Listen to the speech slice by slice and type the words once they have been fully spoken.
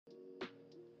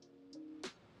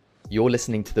You're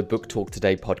listening to the Book Talk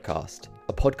Today podcast,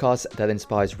 a podcast that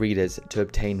inspires readers to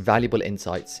obtain valuable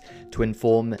insights to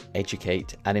inform,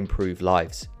 educate, and improve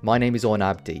lives. My name is Owen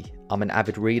Abdi. I'm an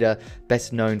avid reader,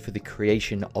 best known for the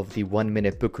creation of the 1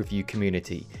 Minute Book Review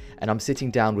community, and I'm sitting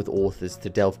down with authors to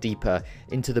delve deeper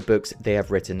into the books they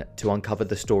have written to uncover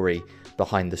the story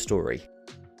behind the story.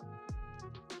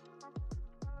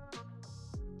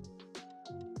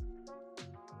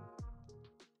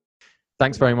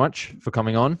 Thanks very much for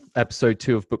coming on. Episode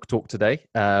 2 of Book Talk Today.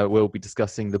 We'll be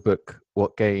discussing the book,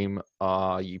 What Game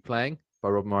Are You Playing? By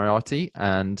Rob Moriarty,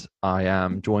 and I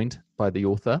am joined by the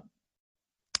author.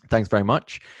 Thanks very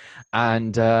much.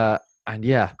 And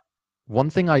yeah,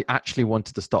 one thing I actually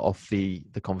wanted to start off the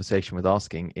conversation with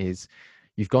asking is,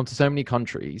 you've gone to so many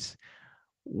countries.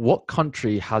 What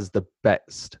country has the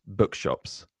best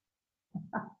bookshops?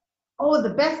 Oh,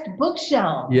 the best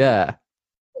bookshelf. Yeah.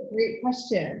 Great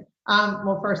question.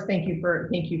 Well, first, thank you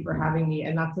for having me,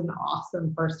 and that's an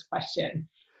awesome first question.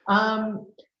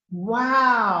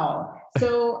 Wow.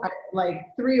 So, like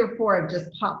 3 or 4 have just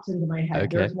popped into my head.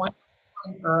 Okay. There's one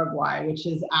in Uruguay, which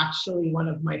is actually one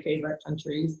of my favorite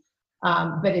countries,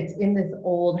 but it's in this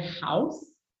old house.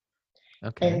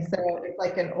 Okay. And so it's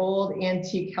like an old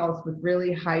antique house with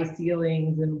really high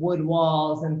ceilings and wood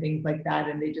walls and things like that.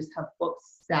 And they just have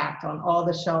books stacked on all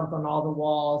the shelves on all the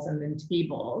walls and then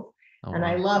tables. Oh, and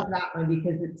wow. I love that one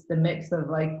because it's the mix of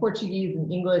like Portuguese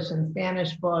and English and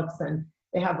Spanish books. And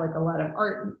they have like a lot of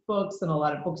art books and a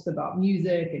lot of books about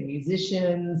music and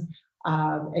musicians,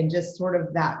 and just sort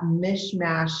of that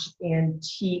mishmash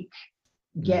antique,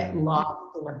 get lost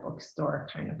in a bookstore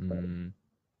kind of place.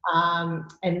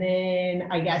 And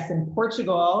then I guess in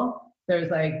Portugal, there's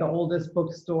like the oldest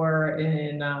bookstore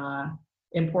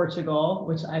in Portugal,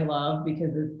 which I love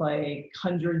because it's like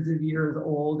hundreds of years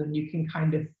old and you can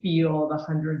kind of feel the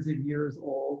hundreds of years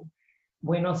old.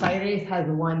 Buenos Aires has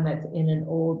one that's in an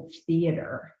old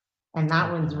theater, and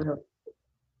that one's really,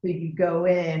 so you go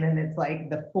in and it's like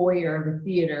the foyer of the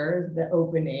theater, the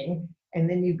opening, and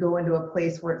then you go into a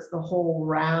place where it's the whole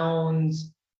round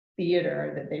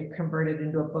theater that they've converted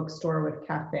into a bookstore with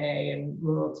cafe and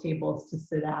little tables to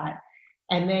sit at.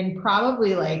 And then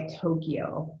probably like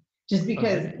Tokyo, just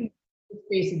because it's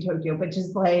based in Tokyo, but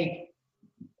just like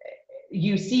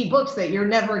you see books that you're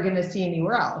never going to see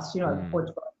anywhere else, like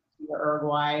Portugal,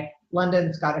 Uruguay,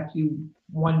 London's got a few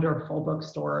wonderful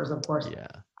bookstores, of course. Yeah.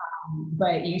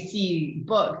 But you see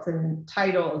books and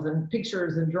titles and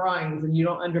pictures and drawings and you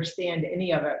don't understand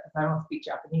any of it because I don't speak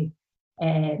Japanese.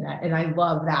 And I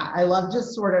love that. I love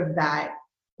just sort of that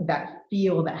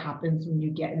feel that happens when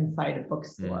you get inside a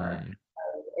bookstore,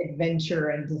 adventure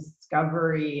and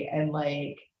discovery and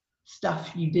like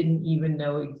stuff you didn't even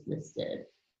know existed.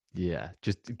 Yeah,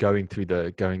 just going through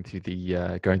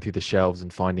the shelves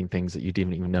and finding things that you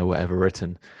didn't even know were ever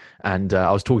written. And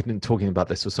I was talking about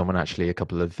this with someone actually a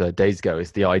couple of days ago.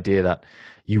 It's the idea that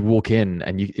you walk in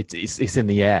and it's in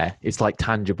the air. It's like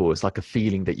tangible. It's like a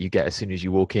feeling that you get as soon as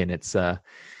you walk in. It's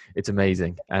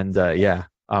amazing. And yeah,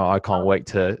 I can't wait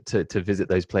to visit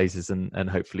those places and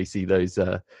hopefully see those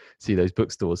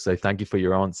bookstores. So thank you for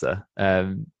your answer.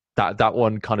 That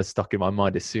one kind of stuck in my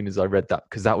mind as soon as I read that,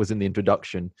 because that was in the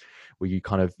introduction where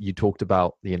you talked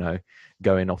about,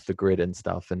 going off the grid and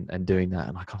stuff and doing that.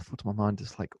 And I kind of thought to my mind,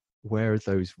 just like, where are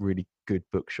those really good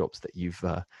bookshops that you've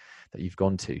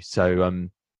gone to? So,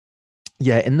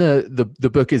 yeah, in the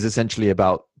book is essentially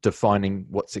about defining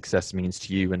what success means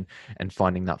to you and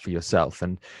finding that for yourself.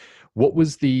 And what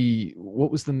was the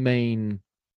main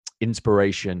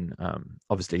inspiration?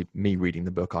 Obviously me reading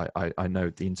the book, I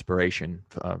know the inspiration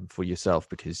for yourself,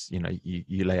 because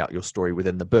you lay out your story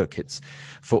within the book. It's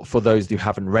for those who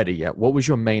haven't read it yet, what was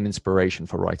your main inspiration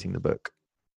for writing the book?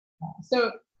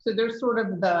 So there's sort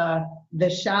of the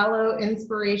shallow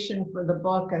inspiration for the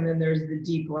book, and then there's the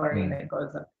deep learning that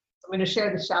goes up. I'm going to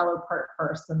share the shallow part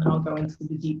first, and then I'll go into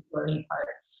the deep learning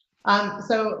part.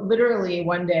 So literally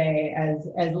one day,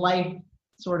 as life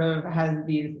sort of has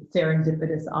these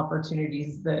serendipitous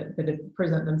opportunities that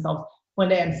present themselves. One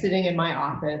day I'm sitting in my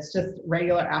office, just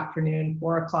regular afternoon,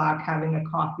 4 o'clock, having a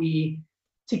coffee,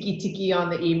 ticky on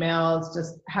the emails,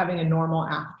 just having a normal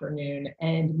afternoon.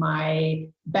 And my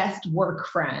best work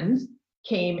friend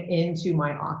came into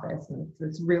my office, and it's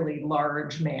this really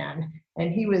large man.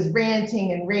 And he was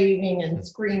ranting and raving and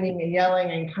screaming and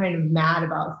yelling and kind of mad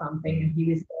about something. And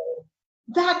he was saying,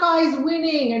 that guy's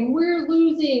winning and we're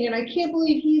losing, and I can't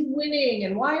believe he's winning,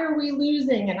 and why are we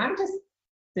losing? And I'm just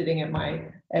sitting at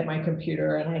my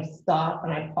computer, and I stop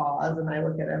and I pause and I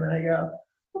look at him and I go,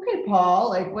 okay, Paul,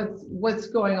 like what's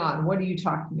going on? What are you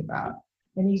talking about?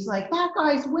 And he's like, that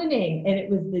guy's winning. And it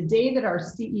was the day that our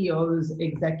CEO's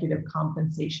executive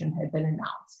compensation had been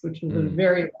announced, which was a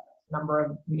very large number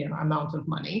of, amount of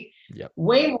money, Yep.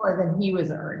 way more than he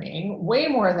was earning, way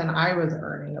more than I was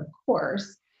earning, of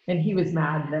course. And he was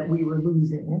mad that we were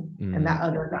losing and that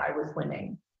other guy was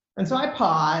winning. And so I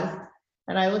paused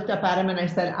and I looked up at him and I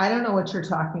said, I don't know what you're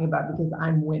talking about because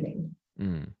I'm winning.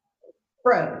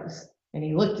 Froze. And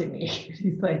he looked at me.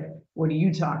 He's like, what are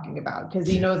you talking about? Because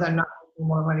he knows I'm not making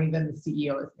more money than the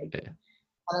CEO is making.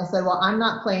 And I said, well, I'm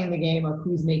not playing the game of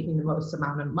who's making the most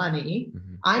amount of money.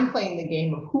 I'm playing the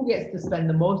game of who gets to spend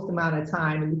the most amount of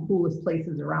time in the coolest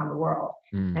places around the world.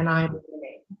 And I'm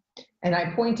winning. And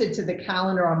I pointed to the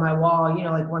calendar on my wall,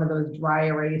 like one of those dry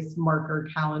erase marker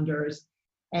calendars.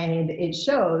 And it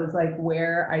shows like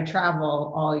where I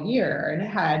travel all year. And it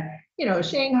had,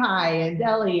 Shanghai and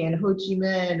Delhi and Ho Chi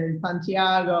Minh and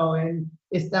Santiago and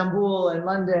Istanbul and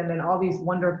London and all these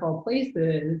wonderful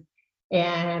places.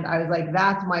 And I was like,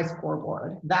 that's my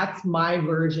scoreboard. That's my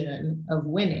version of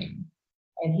winning.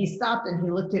 And he stopped and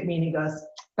he looked at me and he goes,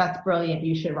 that's brilliant.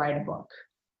 You should write a book.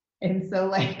 And so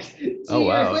like 2 Oh, years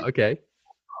wow. later, Okay.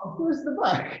 who's the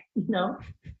book,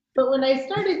 But when I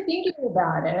started thinking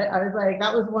about it, I was like,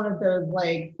 that was one of those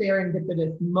like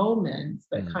serendipitous moments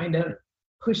that kind of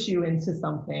push you into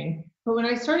something. But when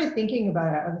I started thinking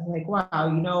about it, I was like,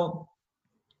 wow,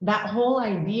 that whole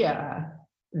idea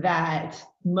that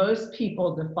most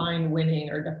people define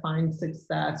winning or define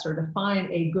success or define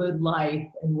a good life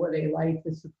and what a life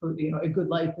is supposed, a good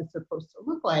life is supposed to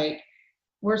look like,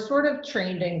 we're sort of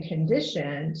trained and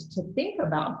conditioned to think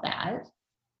about that.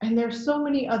 And there's so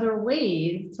many other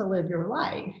ways to live your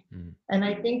life. And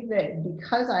I think that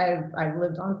because I've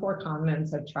lived on 4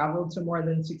 continents, I've traveled to more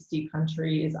than 60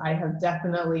 countries, I have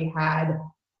definitely had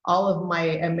all of my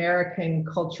American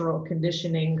cultural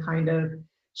conditioning kind of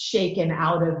shaken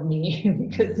out of me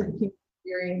because of the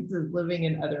experiences living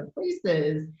in other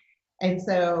places. And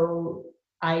so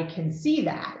I can see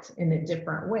that in a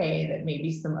different way that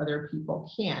maybe some other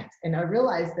people can't. And I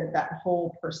realized that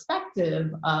whole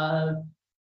perspective of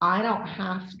I don't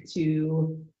have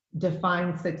to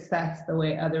define success the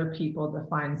way other people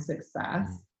define success.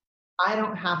 I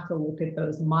don't have to look at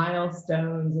those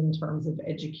milestones in terms of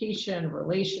education,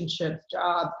 relationships,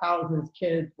 jobs, houses,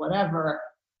 kids, whatever.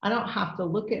 I don't have to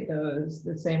look at those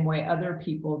the same way other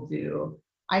people do.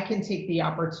 I can take the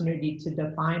opportunity to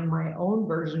define my own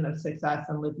version of success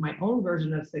and live my own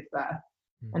version of success.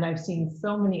 And I've seen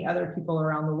so many other people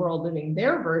around the world living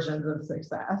their versions of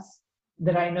success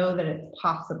that I know that it's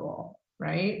possible,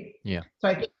 right? Yeah. So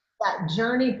I think that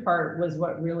journey part was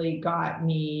what really got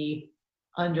me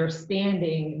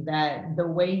understanding that the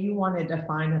way you want to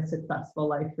define a successful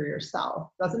life for yourself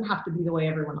doesn't have to be the way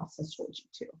everyone else has told you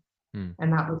to.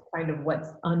 And that was kind of what's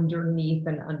underneath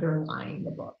and underlying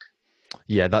the book.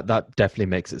 Yeah, that definitely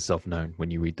makes itself known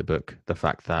when you read the book. The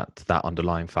fact that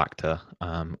underlying factor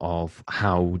of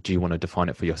how do you want to define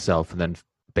it for yourself, and then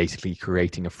basically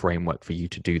creating a framework for you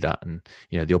to do that, and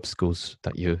the obstacles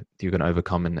that you're going to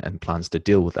overcome and plans to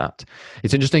deal with that.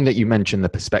 It's interesting that you mentioned the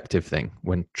perspective thing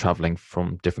when traveling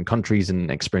from different countries and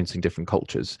experiencing different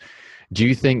cultures. Do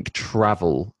you think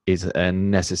travel is a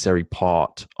necessary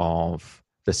part of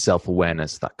the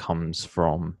self-awareness that comes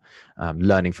from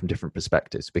learning from different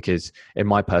perspectives? Because in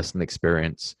my personal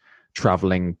experience,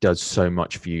 traveling does so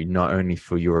much for you, not only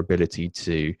for your ability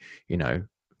to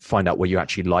find out what you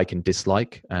actually like and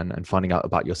dislike and finding out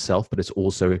about yourself, but it's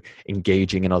also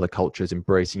engaging in other cultures,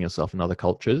 embracing yourself in other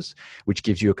cultures, which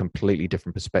gives you a completely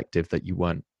different perspective that you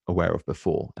weren't aware of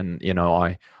before. And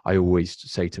I always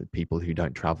say to people who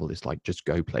don't travel, it's like, just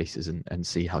go places and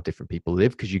see how different people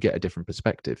live, because you get a different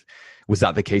perspective. Was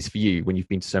that the case for you when you've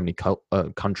been to so many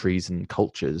countries and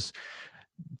cultures?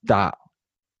 That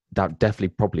definitely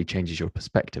probably changes your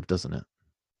perspective, doesn't it?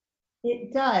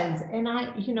 It does. And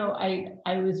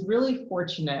I was really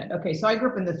fortunate. Okay, so I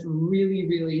grew up in this really,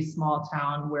 really small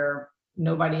town where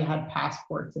nobody had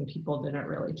passports and people didn't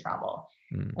really travel.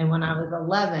 And when I was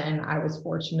 11, I was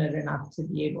fortunate enough to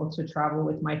be able to travel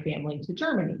with my family to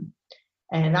Germany.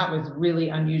 And that was really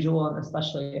unusual, and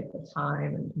especially at the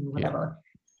time and whatever.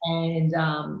 Yeah. And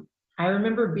I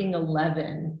remember being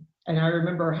 11, and I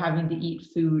remember having to eat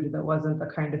food that wasn't the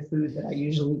kind of food that I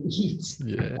usually eat.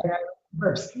 Yeah. And I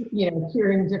remember,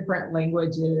 hearing different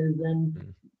languages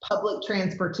and public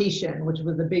transportation, which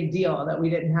was a big deal that we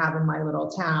didn't have in my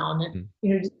little town,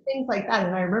 and just things like that.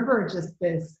 And I remember just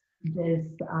this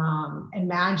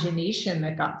imagination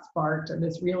that got sparked, or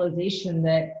this realization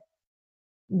that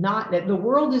the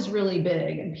world is really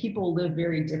big and people live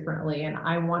very differently, and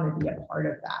I want to be a part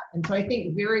of that. And so I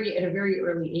think at a very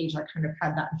early age, I kind of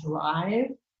had that drive.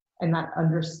 and that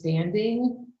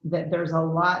understanding that there's a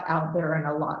lot out there and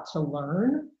a lot to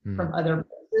learn from other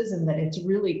places, and that it's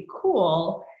really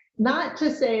cool. Not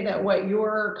to say that what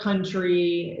your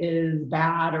country is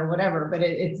bad or whatever, but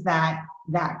it's that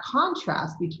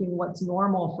contrast between what's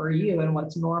normal for you and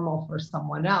what's normal for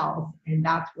someone else, and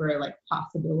that's where like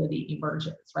possibility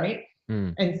emerges, right?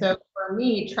 And so for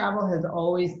me, travel has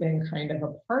always been kind of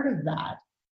a part of that.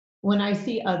 When I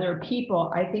see other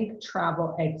people, I think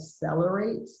travel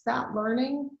accelerates that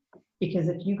learning, because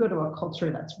if you go to a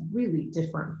culture that's really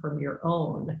different from your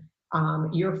own,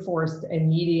 you're forced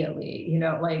immediately, you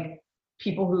know, like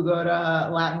people who go to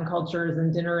Latin cultures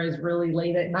and dinner is really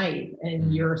late at night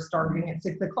and you're starting at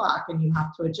 6 o'clock and you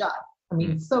have to adjust. I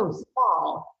mean, it's so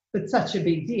small, but such a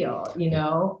big deal, you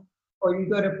know? Or you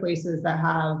go to places that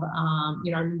have,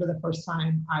 you know, I remember the first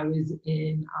time I was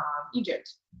in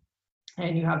Egypt,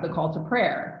 and you have the call to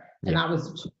prayer. And that was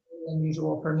totally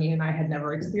unusual for me, and I had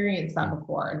never experienced that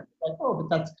before. And like, oh,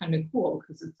 but that's kind of cool,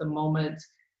 because it's a moment,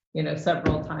 you know,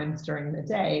 several times during the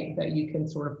day that you can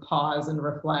sort of pause and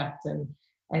reflect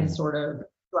and sort of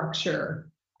structure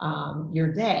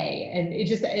your day.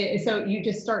 And so you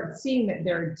just start seeing that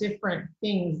there are different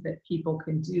things that people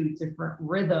can do, different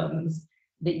rhythms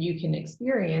that you can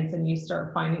experience, and you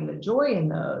start finding the joy in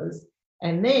those.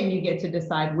 And then you get to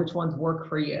decide which ones work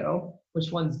for you,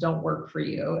 which ones don't work for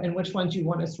you, and which ones you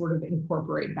want to sort of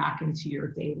incorporate back into your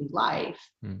daily life.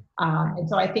 And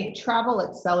so I think travel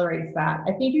accelerates that.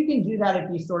 I think you can do that if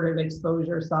you sort of expose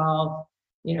yourself,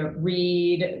 you know,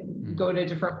 read, go to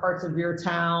different parts of your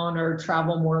town, or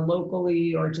travel more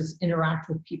locally, or just interact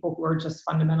with people who are just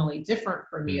fundamentally different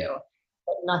from you.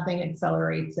 But nothing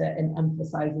accelerates it and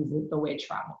emphasizes it the way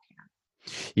travel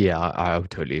can. Yeah, I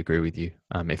would totally agree with you.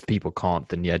 If people can't,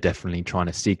 then yeah, definitely trying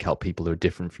to seek out people who are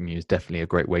different from you is definitely a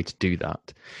great way to do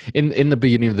that. In the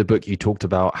beginning of the book, you talked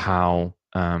about how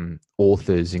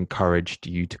authors encouraged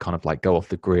you to kind of like go off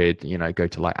the grid, you know, go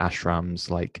to like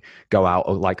ashrams, like go out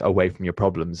or like away from your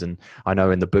problems. And I know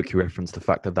in the book you referenced the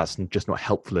fact that that's just not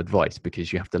helpful advice,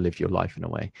 because you have to live your life in a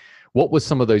way. What were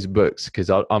some of those books? Because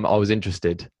I was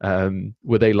interested.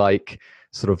 Were they like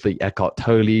sort of the Eckhart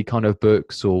Tolle kind of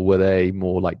books, or were they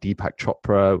more like Deepak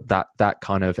Chopra, that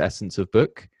kind of essence of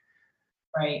book?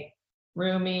 Right.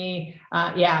 Rumi.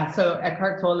 Yeah. So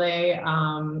Eckhart Tolle,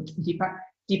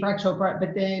 Deepak Chopra,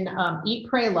 but then Eat,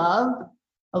 Pray, Love.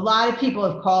 A lot of people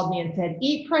have called me and said,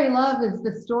 Eat, Pray, Love is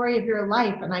the story of your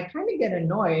life. And I kind of get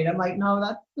annoyed. I'm like, no,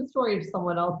 that's the story of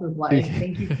someone else's life.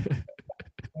 Thank you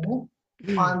for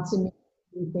on to me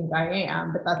who you think I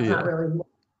am, but that's not really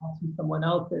someone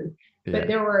else's. But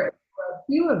there were a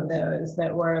few of those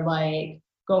that were like,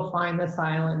 go find the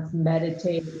silence,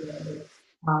 meditate,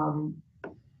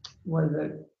 was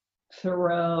it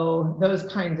Thoreau, those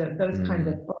kinds of books.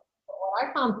 What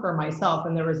I found for myself,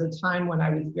 and there was a time when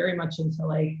I was very much into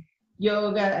like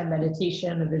yoga and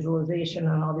meditation and visualization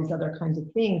and all these other kinds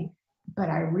of things, but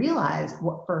I realized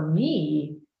what for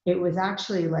me, it was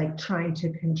actually like trying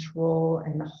to control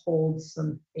and hold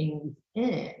some things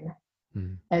in,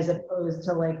 as opposed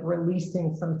to like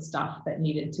releasing some stuff that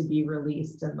needed to be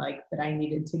released and like that I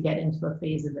needed to get into a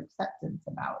phase of acceptance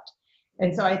about.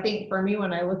 And so I think for me,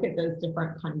 when I look at those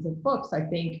different kinds of books, I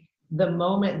think the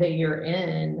moment that you're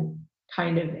in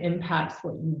kind of impacts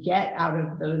what you get out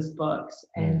of those books,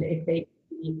 and if they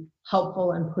be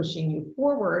helpful in pushing you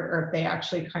forward, or if they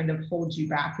actually kind of hold you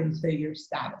back into your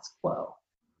status quo,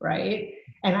 right?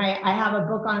 And I have a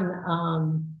book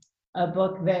on a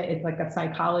book that it's like a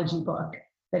psychology book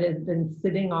that has been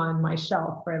sitting on my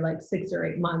shelf for like 6 or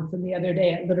 8 months. And the other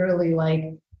day it literally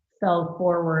like fell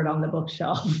forward on the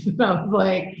bookshelf. And I was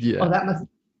like, oh, that must be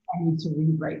I need to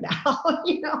read right now,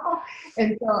 you know?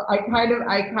 And so I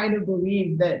kind of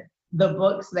believe that the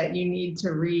books that you need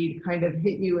to read kind of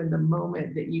hit you in the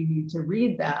moment that you need to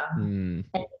read them.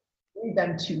 And read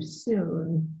them too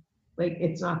soon, like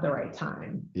it's not the right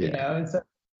time, you know? And so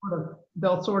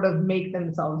they'll sort of make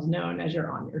themselves known as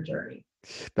you're on your journey.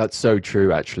 That's so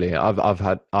true. Actually,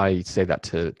 I say that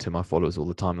to my followers all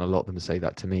the time, and a lot of them say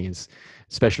that to me, is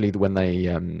especially when they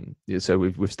so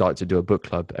we've started to do a book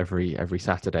club every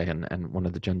Saturday, and one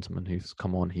of the gentlemen who's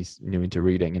come on, he's new into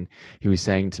reading, and he was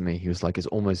saying to me, he was like, it's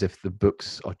almost as if the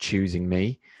books are choosing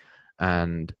me.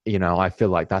 And you know, I feel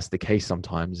like that's the case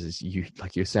sometimes. Is you,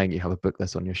 like you're saying, you have a book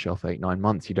that's on your shelf 8-9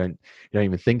 months, you don't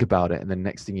even think about it, and then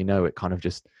next thing you know, it kind of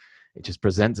just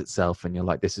presents itself, and you're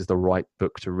like, this is the right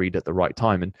book to read at the right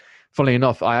time. And funnily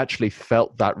enough, I actually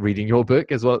felt that reading your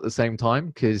book as well at the same time,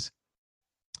 because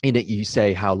in it you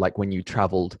say how like when you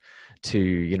traveled to,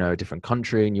 you know, a different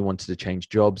country and you wanted to change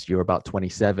jobs, you're about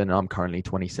 27. I'm currently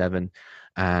 27.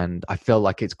 And I feel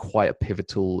like it's quite a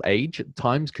pivotal age at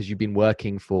times, because you've been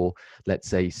working for, let's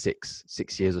say, six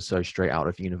years or so straight out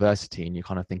of university, and you're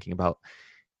kind of thinking about,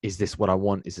 is this what I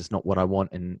want? Is this not what I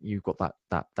want? And you've got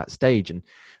that stage. And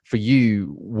for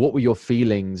you, what were your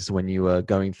feelings when you were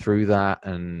going through that,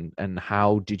 and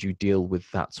how did you deal with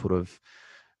that sort of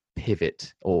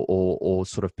pivot or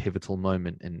sort of pivotal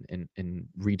moment in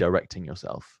redirecting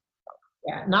yourself?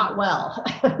 Yeah, not well.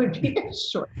 Would be a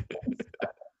short.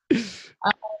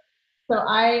 So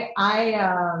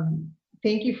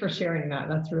thank you for sharing that.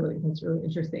 That's really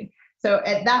interesting. So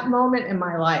at that moment in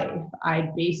my life,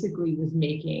 I basically was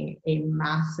making a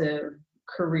massive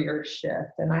career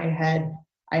shift, and I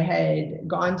had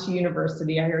gone to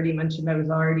university. I already mentioned I was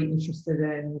already interested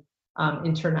in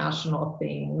international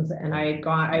things, and I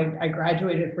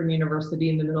graduated from university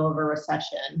in the middle of a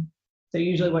recession. So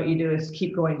usually what you do is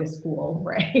keep going to school,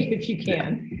 right? If you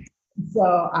can. So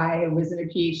I was in a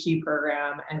PhD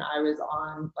program, and I was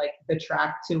on like the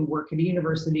track to work at a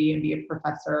university and be a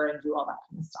professor and do all that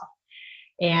kind of stuff.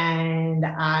 And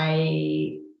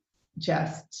I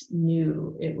just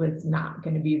knew it was not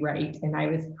going to be right. And I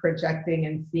was projecting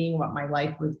and seeing what my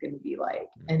life was going to be like.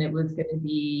 And it was going to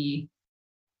be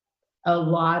a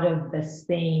lot of the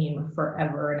same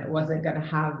forever. And it wasn't going to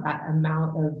have that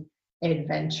amount of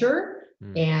adventure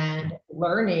and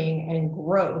learning and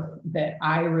growth that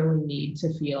I really need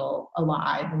to feel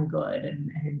alive and good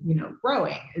and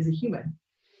growing as a human.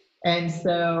 And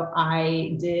so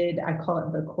I call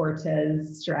it the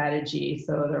Cortez strategy.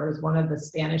 So there was one of the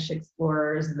Spanish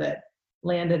explorers that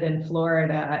landed in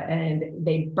Florida, and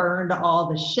they burned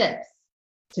all the ships.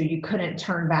 So you couldn't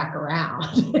turn back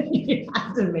around. You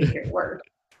had to make it work.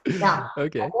 Now,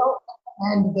 Okay. I don't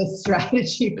end the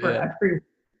strategy for everyone,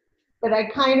 but I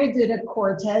kind of did a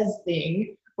Cortez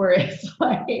thing where it's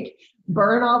like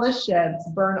burn all the ships,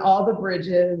 burn all the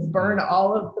bridges, burn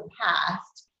all of the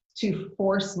past to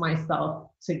force myself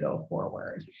to go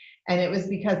forward. And it was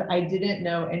because I didn't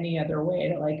know any other way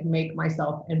to like make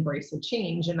myself embrace a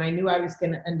change. And I knew I was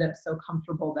going to end up so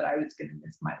comfortable that I was going to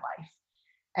miss my life.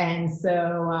 And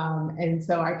so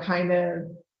I kind of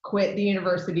quit the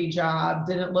university job,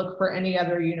 didn't look for any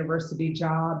other university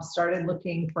jobs, started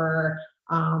looking for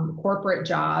corporate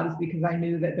jobs because I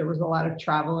knew that there was a lot of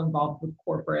travel involved with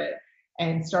corporate,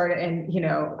 and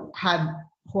had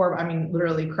horrible,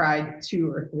 literally cried 2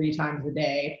 or 3 times a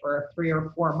day for 3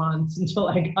 or 4 months until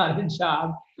I got a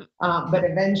job. But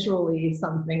eventually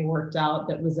something worked out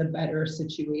that was a better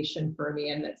situation for me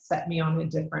and that set me on a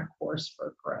different course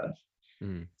for growth.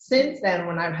 Since then,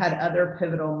 when I've had other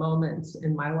pivotal moments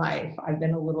in my life, I've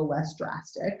been a little less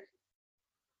drastic.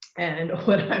 And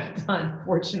what I've done,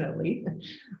 fortunately,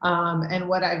 and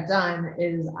what I've done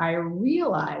is I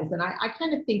realize, and I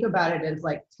kind of think about it as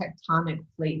like tectonic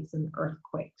plates and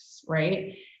earthquakes,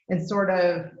 right? And sort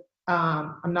of,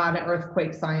 I'm not an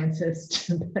earthquake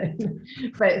scientist,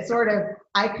 but sort of,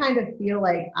 I kind of feel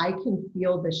like I can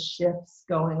feel the shifts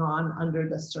going on under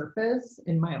the surface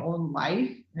in my own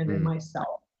life and in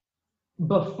myself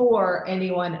before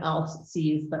anyone else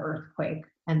sees the earthquake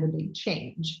and the big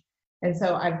change. And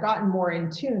so I've gotten more in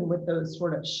tune with those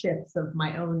sort of shifts of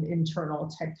my own internal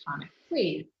tectonic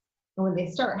plates. And when they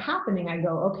start happening, I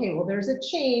go, okay, well, there's a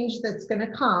change that's going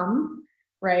to come,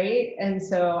 right? And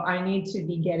so I need to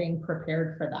be getting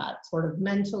prepared for that, sort of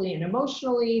mentally and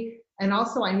emotionally. And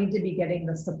also I need to be getting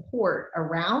the support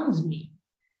around me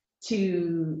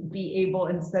to be able,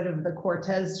 instead of the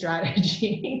Cortez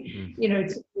strategy,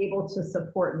 to be able to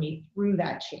support me through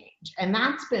that change. And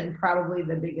that's been probably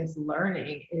the biggest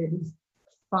learning, is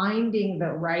finding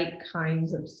the right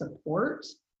kinds of support,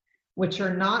 which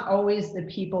are not always the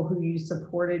people who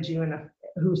supported you in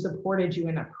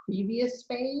a previous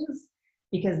phase,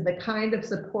 because the kind of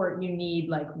support you need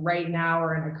like right now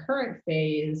or in a current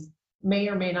phase may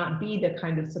or may not be the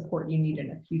kind of support you need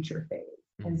in a future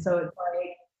phase. And so it's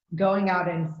like going out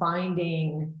and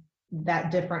finding that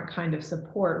different kind of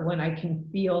support when I can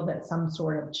feel that some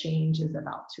sort of change is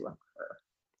about to occur.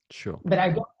 Sure. But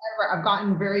I've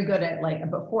gotten very good at, like,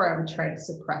 before I would try to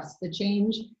suppress the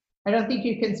change. I don't think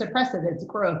you can suppress it. It's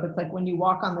growth. It's like when you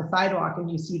walk on the sidewalk and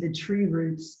you see the tree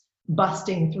roots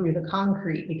busting through the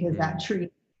concrete because that tree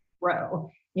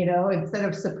grow. Instead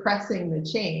of suppressing the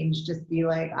change, just be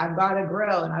like, I've got to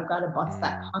grow and I've got to bust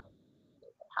that concrete to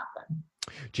happen.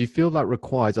 Do you feel that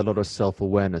requires a lot of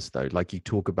self-awareness though? Like you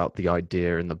talk about the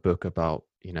idea in the book about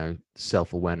you know,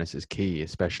 self-awareness is key,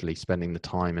 especially spending the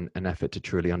time and effort to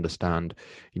truly understand,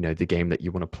 you know, the game that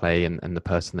you want to play and the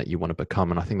person that you want to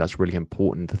become. And I think that's really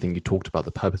important. The thing you talked about,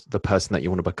 the person that you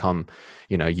want to become,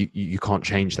 you know, you can't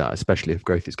change that, especially if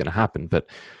growth is going to happen. But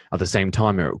at the same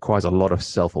time, it requires a lot of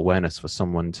self-awareness for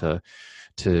someone to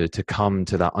come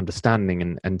to that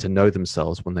understanding and to know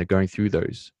themselves when they're going through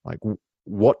those. Like,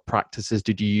 what practices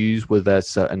did you use? Were there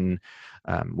certain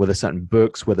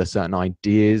books, were there certain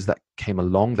ideas that came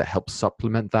along that helped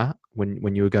supplement that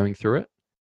when you were going through it?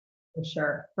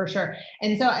 For sure.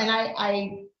 And so,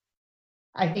 and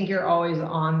I think you're always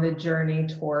on the journey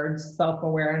towards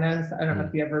self-awareness. I don't know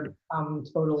if you ever become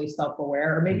totally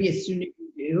self-aware, or maybe as soon as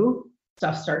you do,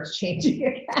 stuff starts changing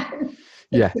again.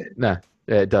 Yeah, no,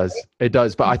 it does. It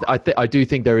does. But I do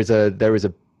think there is a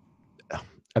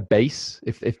base,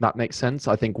 if that makes sense.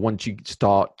 I think once you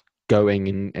start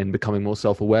going and becoming more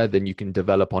self-aware, then you can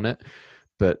develop on it.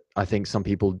 But I think some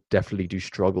people definitely do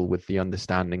struggle with the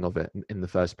understanding of it in the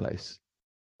first place.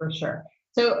 For sure.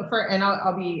 So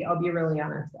I'll be really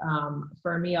honest.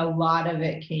 For me, a lot of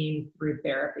it came through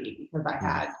therapy, because I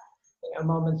had, you know,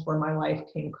 moments where my life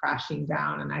came crashing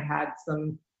down, and I had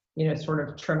some, you know, sort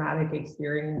of traumatic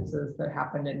experiences that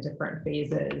happened in different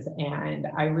phases. And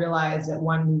I realized at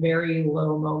one very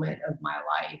low moment of my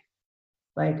life,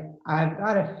 like, I've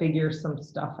got to figure some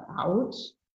stuff out,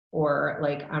 or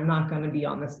like, I'm not going to be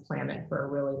on this planet for a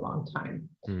really long time.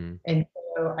 And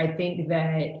so I think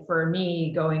that for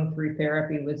me, going through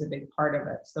therapy was a big part of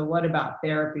it. So what about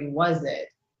therapy was it?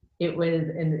 It was,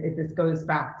 and this goes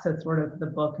back to sort of the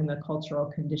book and the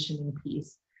cultural conditioning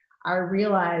piece. I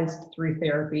realized through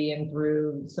therapy and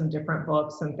through some different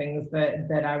books and things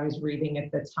that I was reading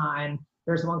at the time.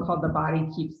 There's one called The Body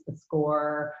Keeps the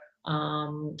Score.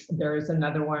 There's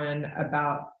another one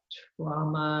about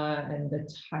trauma and the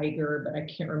tiger, but I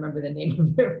can't remember the name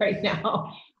of it right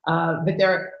now. But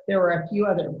there were a few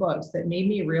other books that made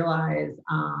me realize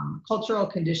cultural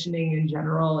conditioning in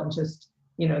general, and just,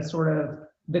 you know, sort of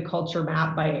The Culture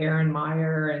Map by Erin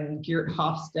Meyer and Geert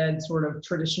Hofstede, sort of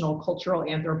traditional cultural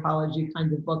anthropology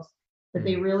kinds of books. But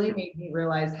they really made me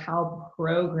realize how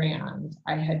programmed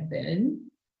I had been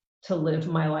to live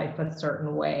my life a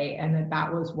certain way, and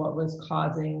that was what was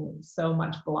causing so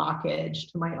much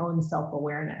blockage to my own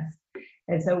self-awareness.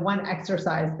 And so one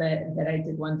exercise that I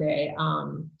did one day,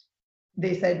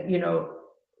 they said, you know,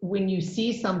 when you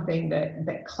see something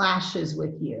that clashes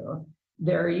with you,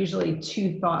 there are usually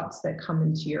two thoughts that come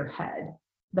into your head.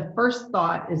 The first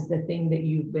thought is the thing that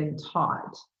you've been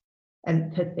taught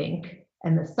and to think,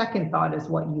 and the second thought is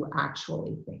what you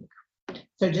actually think.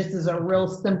 So just as a real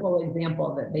simple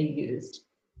example that they used,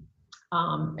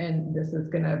 and this is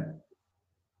going to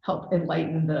help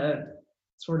enlighten the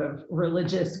sort of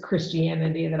religious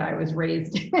Christianity that I was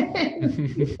raised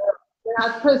in. You're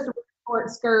not supposed to wear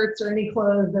short skirts or any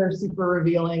clothes that are super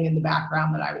revealing in the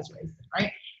background that I was raised in,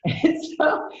 right?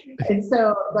 And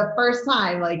so the first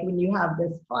time, like, when you have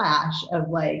this flash of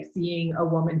like seeing a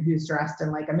woman who's dressed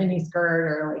in like a mini skirt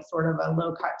or like sort of a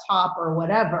low cut top or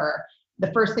whatever,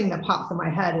 the first thing that pops in my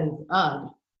head is,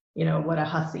 you know, what a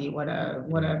hussy, what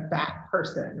a bad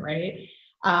person, right?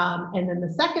 And then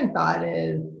the second thought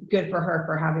is, good for her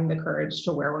for having the courage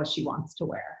to wear what she wants to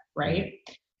wear, right?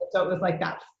 So it was like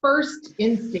that first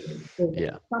instinct is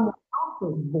someone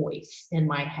else's voice in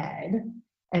my head.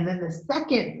 And then the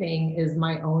second thing is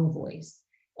my own voice.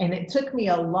 And it took me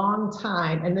a long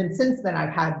time. And then since then,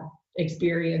 I've had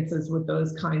experiences with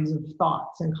those kinds of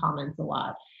thoughts and comments a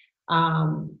lot.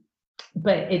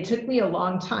 But it took me a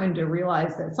long time to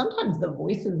realize that sometimes the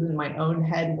voices in my own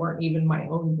head weren't even my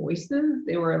own voices.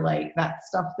 They were like that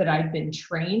stuff that I'd been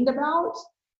trained about.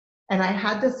 And I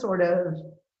had to sort of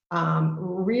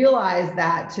realize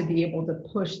that to be able to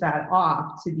push that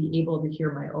off, to be able to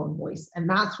hear my own voice. And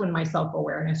that's when my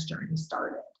self-awareness journey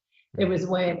started. It was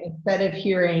when, instead of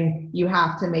hearing, you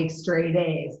have to make straight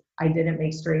A's, I didn't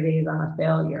make straight A's, I'm a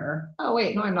failure. Oh,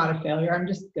 wait, no, I'm not a failure. I'm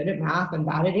just good at math and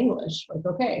bad at English. Like,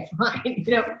 okay, fine,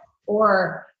 you know,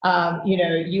 or, you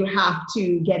know, you have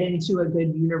to get into a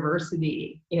good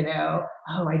university, you know,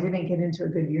 oh, I didn't get into a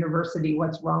good university.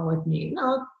 What's wrong with me?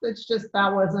 No, it's just,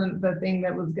 that wasn't the thing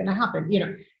that was going to happen, you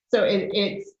know? So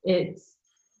it's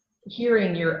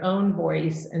hearing your own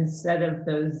voice instead of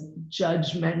those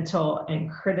judgmental and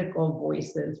critical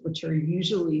voices, which are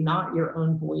usually not your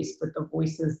own voice, but the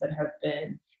voices that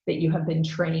you have been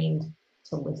trained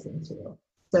to listen to.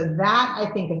 So that,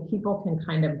 I think, if people can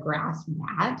kind of grasp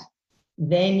that,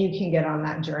 then you can get on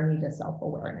that journey to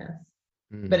self-awareness.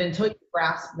 But until you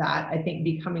grasp that, I think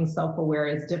becoming self-aware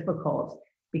is difficult,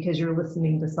 because you're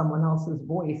listening to someone else's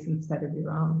voice instead of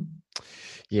your own.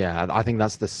 Yeah, I think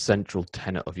that's the central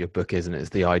tenet of your book, isn't it? It's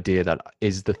the idea that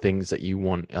is the things that you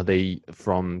want, are they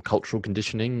from cultural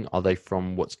conditioning? Are they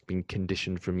from what's been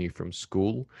conditioned from you from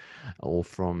school, or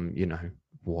from,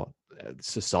 what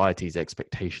society's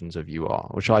expectations of you are,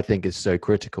 which I think is so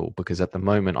critical, because at the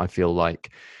moment I feel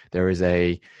like there is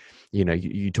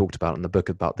you talked about in the book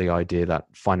about the idea that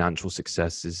financial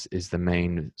success is the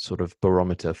main sort of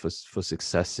barometer for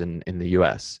success in the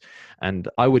US. And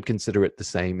I would consider it the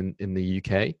same in the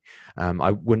UK.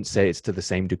 I wouldn't say it's to the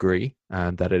same degree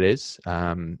that it is.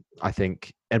 I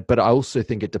think, but I also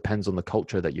think it depends on the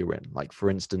culture that you're in. Like, for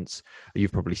instance,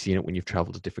 you've probably seen it when you've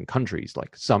traveled to different countries.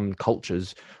 Like, some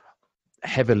cultures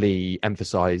heavily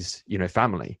emphasize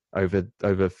family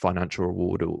over financial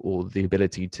reward, or the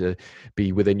ability to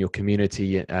be within your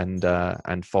community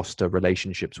and foster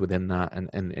relationships within that,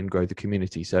 and grow the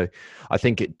community. So I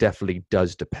think it definitely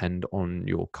does depend on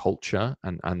your culture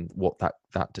and what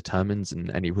that determines,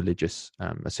 and any religious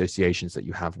associations that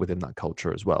you have within that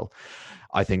culture as well.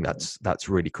 I think that's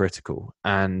really critical.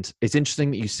 And it's interesting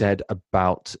that you said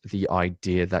about the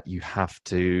idea that you have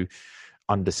to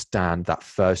understand that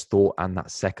first thought and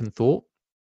that second thought.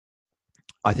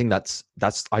 I think that's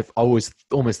I've always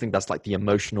almost think that's like the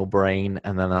emotional brain,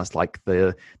 and then that's like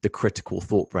the critical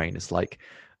thought brain. It's like,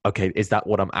 okay, is that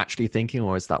what I'm actually thinking,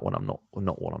 or is that what I'm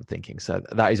not what I'm thinking? So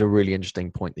that is a really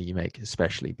interesting point that you make,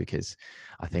 especially because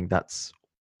I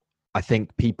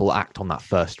think people act on that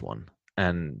first one.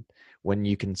 And when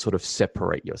you can sort of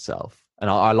separate yourself, and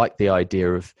I like the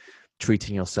idea of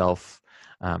treating yourself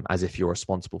as if you're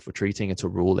responsible for treating. It's a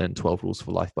rule in 12 Rules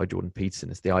for Life by Jordan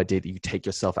Peterson. It's the idea that you take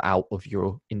yourself out of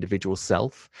your individual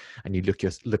self, and you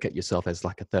look at yourself as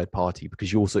like a third party,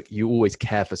 because you always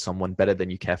care for someone better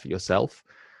than you care for yourself.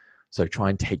 So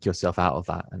try and take yourself out of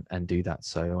that and do that.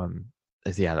 So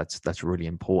yeah, that's really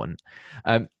important.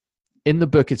 In the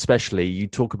book especially, you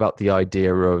talk about the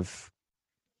idea of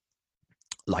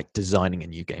like designing a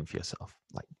new game for yourself.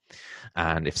 Like,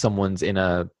 and if someone's in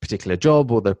a particular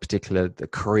job, or the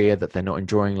career that they're not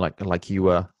enjoying, like you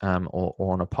were, or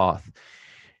on a path,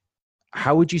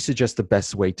 how would you suggest the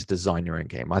best way to design your own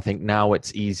game? I think now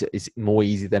it's more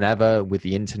easy than ever with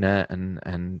the internet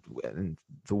and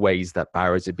the ways that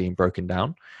barriers are being broken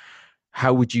down.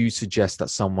 How would you suggest that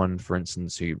someone, for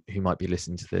instance, who might be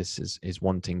listening to this is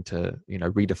wanting to,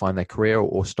 redefine their career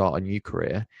or start a new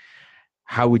career,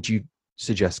 how would you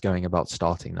suggest going about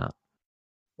starting that?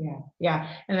 Yeah.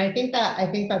 And I think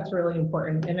that's really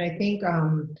important. And I think,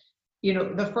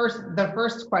 the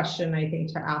first question I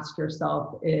think to ask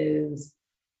yourself is,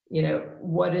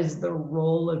 what is the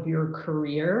role of your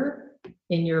career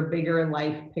in your bigger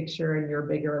life picture and your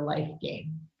bigger life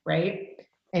game, right?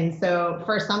 And so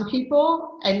for some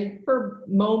people, and for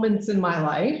moments in my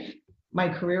life, my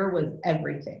career was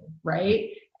everything, right?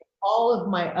 All of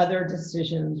my other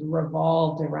decisions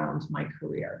revolved around my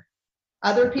career.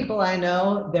 Other people I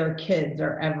know, their kids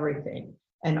are everything,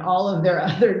 and all of their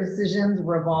other decisions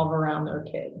revolve around their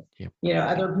kids. Yep.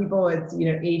 Other people, it's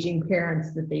aging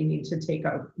parents that they need to take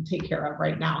care of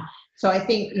right now. So I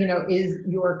think, is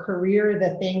your career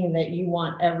the thing that you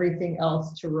want everything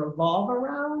else to revolve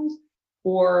around,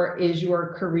 or is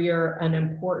your career an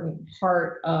important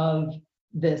part of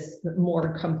this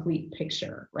more complete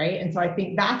picture, right? And so I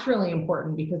think that's really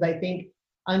important, because I think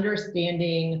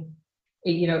understanding,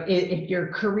 if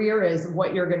your career is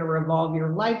what you're going to revolve your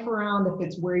life around, if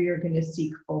it's where you're going to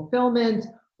seek fulfillment,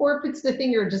 or if it's the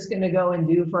thing you're just going to go and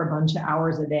do for a bunch of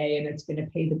hours a day and it's going to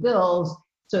pay the bills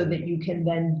so that you can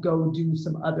then go do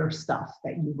some other stuff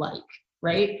that you like,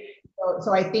 right?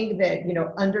 So I think that,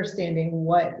 understanding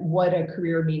what a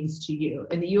career means to you.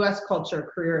 In the US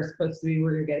culture, career is supposed to be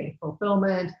where you're getting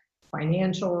fulfillment,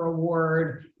 financial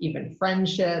reward, even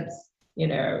friendships,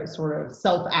 sort of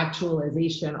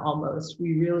self-actualization almost.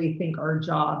 We really think our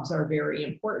jobs are very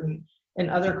important. In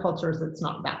other cultures, it's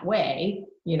not that way.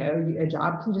 A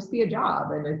job can just be a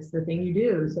job, and it's the thing you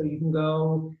do, so you can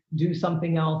go do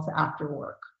something else after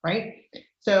work, right?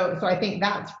 So I think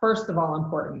that's first of all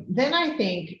important. Then I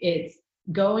think it's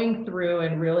going through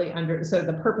and really so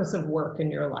the purpose of work in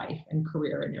your life and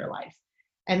career in your life.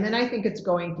 And then I think it's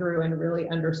going through and really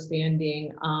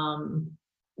understanding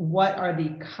what are the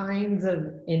kinds of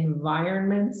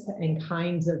environments and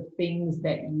kinds of things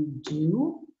that you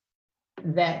do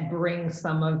that bring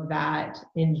some of that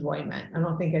enjoyment. I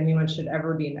don't think anyone should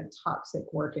ever be in a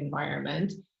toxic work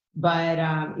environment, but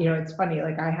it's funny,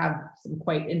 like I have some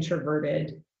quite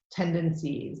introverted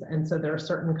tendencies, and so there are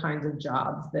certain kinds of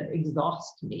jobs that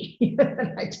exhaust me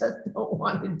that I just don't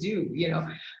want to do,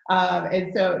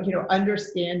 and so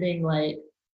understanding, like,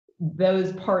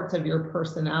 those parts of your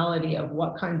personality of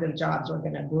what kinds of jobs are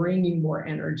going to bring you more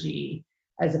energy,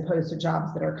 as opposed to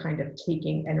jobs that are kind of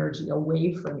taking energy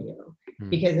away from you.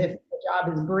 Because if the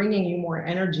job is bringing you more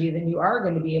energy, then you are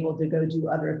going to be able to go do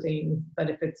other things. But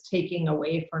if it's taking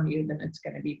away from you, then it's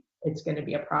going to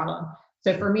be a problem.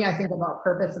 So for me, I think about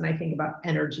purpose and I think about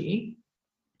energy.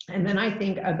 And then I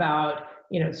think about,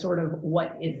 sort of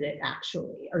what is it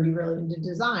actually? Are you really into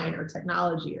design or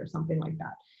technology or something like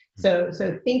that?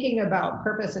 So thinking about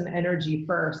purpose and energy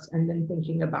first, and then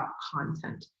thinking about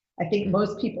content. I think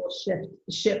most people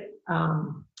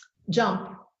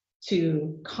jump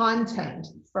to content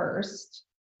first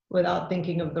without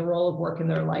thinking of the role of work in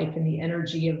their life and the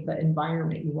energy of the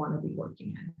environment you want to be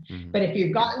working in. But if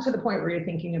you've gotten to the point where you're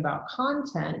thinking about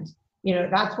content,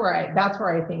 that's where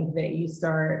I think that you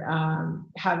start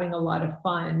having a lot of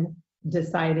fun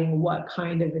deciding what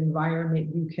kind of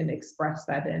environment you can express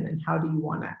that in, and how do you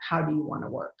want to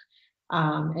work.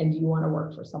 And do you want to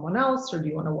work for someone else, or do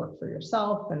you want to work for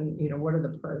yourself? And what are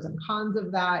the pros and cons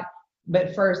of that?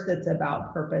 But first, it's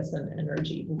about purpose and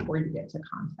energy before you get to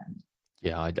content.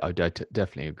 Yeah, I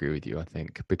definitely agree with you. I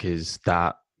think because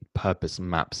that purpose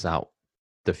maps out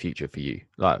the future for you.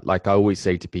 Like I always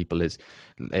say to people is,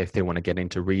 if they want to get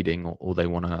into reading, or they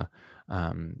want to,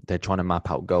 they're trying to map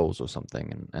out goals or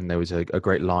something. And there was a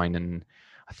great line, and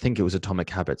I think it was Atomic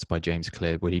Habits by James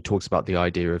Clear, where he talks about the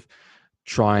idea of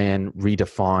try and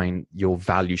redefine your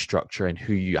value structure and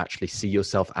who you actually see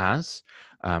yourself as,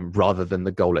 rather than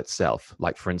the goal itself.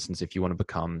 Like, for instance, if you want to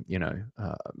become,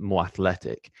 more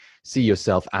athletic, see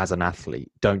yourself as an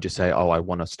athlete. Don't just say, oh, I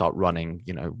want to start running,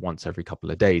 once every couple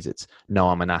of days. It's no,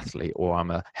 I'm an athlete, or I'm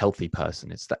a healthy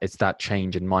person. It's that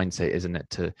change in mindset, isn't it,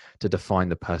 to define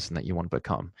the person that you want to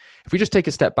become. If we just take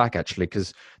a step back, actually,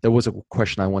 because there was a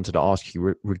question I wanted to ask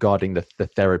you regarding the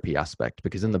therapy aspect,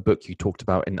 because in the book you talked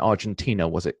about in Argentina,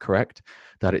 was it correct,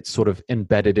 that it's sort of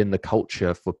embedded in the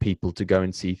culture for people to go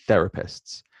and see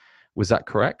therapists? Was that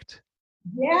correct?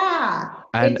 Yeah.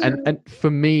 And for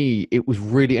me, it was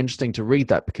really interesting to read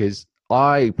that, because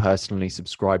I personally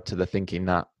subscribe to the thinking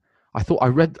that I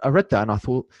read that and I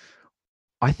thought,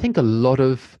 I think a lot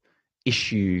of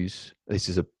issues, this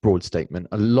is a broad statement,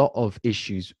 a lot of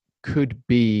issues could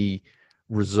be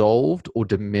resolved or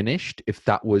diminished if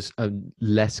that was a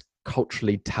less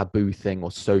culturally taboo thing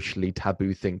or socially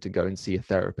taboo thing to go and see a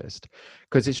therapist,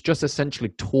 because it's just essentially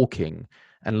talking,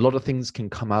 and a lot of things can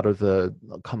come out of the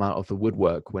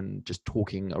woodwork when just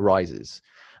talking arises.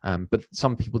 But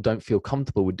some people don't feel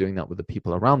comfortable with doing that with the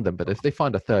people around them. But if they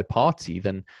find a third party,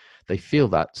 then they feel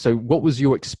that. So what was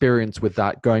your experience with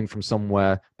that, going from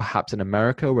somewhere perhaps in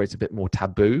America where it's a bit more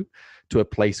taboo to a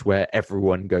place where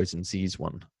everyone goes and sees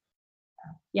one?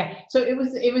 Yeah, so it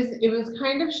was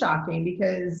kind of shocking,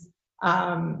 because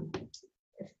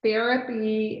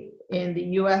therapy in the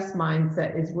US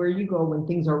mindset is where you go when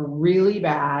things are really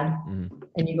bad,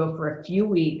 and you go for a few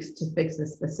weeks to fix a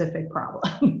specific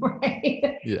problem,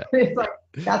 right? Yeah. It's like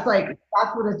that's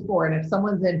what it's for. And if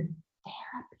someone's in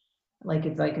therapy, like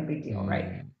it's like a big deal,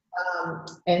 right?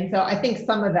 And so I think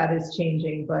some of that is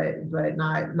changing, but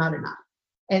not enough.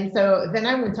 And so then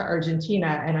I went to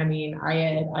Argentina, and I mean, I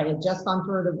had just gone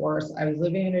through a divorce. I was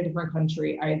living in a different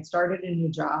country. I had started a new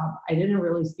job. I didn't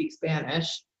really speak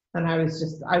Spanish, and I was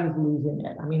losing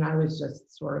it. I mean, I was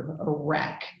just sort of a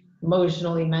wreck,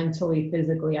 emotionally, mentally,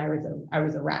 physically. I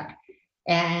was a wreck.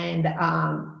 And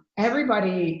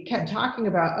everybody kept talking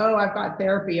about, oh, I've got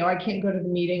therapy. Oh, I can't go to the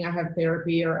meeting. I have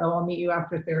therapy. Or, oh, I'll meet you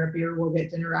after therapy, or we'll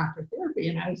get dinner after therapy.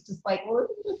 And I was just like, well,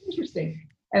 this is interesting.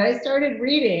 And I started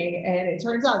reading, and it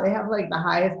turns out they have like the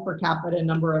highest per capita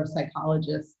number of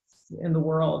psychologists in the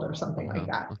world, or something like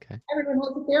that. Okay. Everyone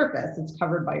has a therapist. It's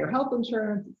covered by your health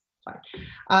insurance. It's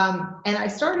fine. And I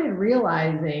started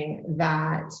realizing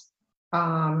that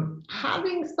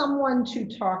having someone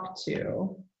to talk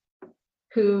to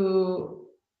who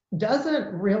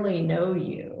doesn't really know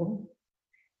you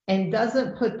and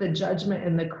doesn't put the judgment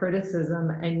and the criticism,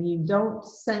 and you don't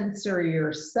censor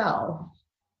yourself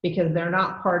because they're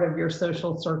not part of your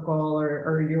social circle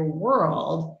or your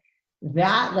world,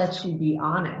 that lets you be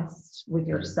honest with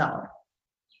yourself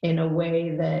in a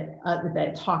way that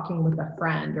that talking with a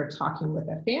friend or talking with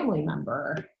a family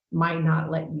member might not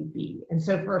let you be. And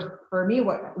so for me,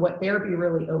 what therapy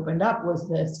really opened up was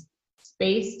this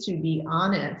space to be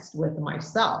honest with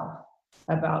myself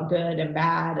about good and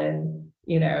bad, and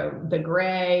the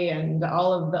gray and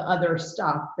all of the other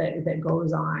stuff that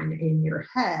goes on in your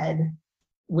head,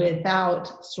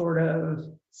 without sort of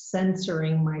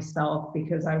censoring myself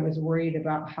because I was worried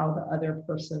about how the other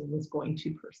person was going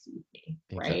to perceive me,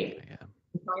 right? Exactly, yeah.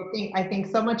 So I think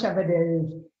so much of it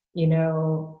is,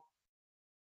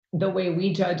 the way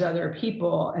we judge other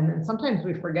people, and then sometimes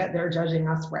we forget they're judging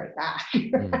us right back.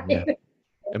 Yeah. Right?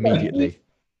 So Immediately.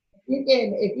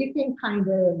 if you can kind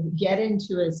of get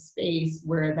into a space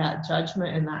where that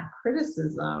judgment and that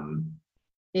criticism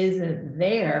isn't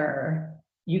there,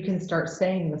 you can start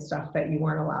saying the stuff that you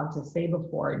weren't allowed to say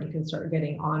before, and you can start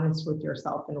getting honest with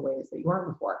yourself in ways that you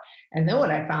weren't before. And then what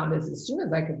I found is, as soon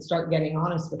as I could start getting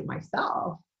honest with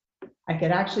myself, I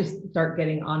could actually start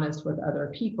getting honest with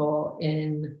other people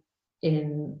in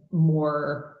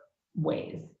more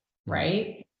ways,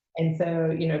 right? And so,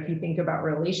 if you think about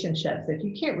relationships, if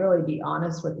you can't really be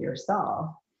honest with yourself,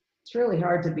 it's really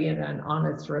hard to be in an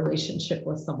honest relationship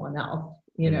with someone else,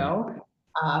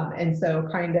 and so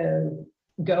kind of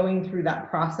going through that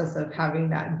process of having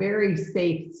that very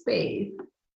safe space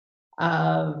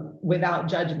without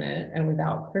judgment and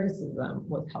without criticism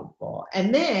was helpful.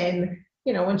 And then,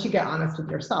 once you get honest with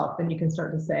yourself, then you can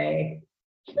start to say,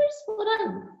 here's what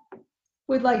I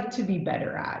would like to be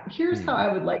better at. Here's how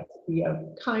I would like to be a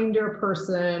kinder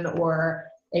person, or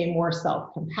a more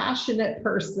self-compassionate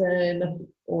person,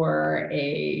 or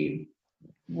a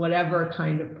whatever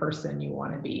kind of person you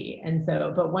want to be. And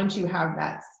so, but once you have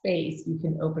that space, you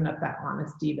can open up that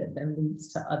honesty that then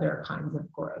leads to other kinds of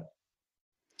growth.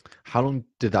 How long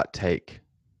did that take?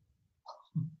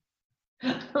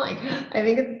 Like, I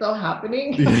think it's still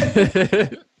happening.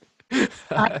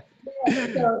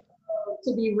 So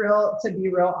to be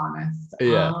real honest.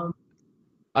 Yeah.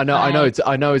 I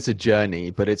know it's a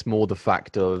journey, but it's more the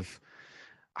fact of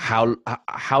how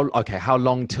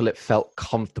long till it felt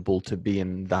comfortable to be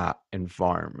in that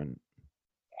environment.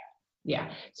 Yeah.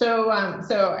 So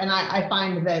and I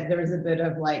find that there's a bit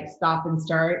of like stop and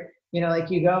start,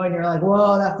 like you go and you're like,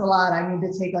 whoa, that's a lot. I need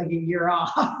to take like a year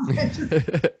off and just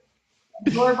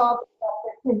absorb all the stuff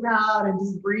that came out and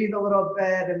just breathe a little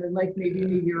bit. And then like maybe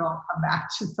in a year I'll come back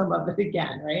to some of it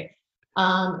again. Right.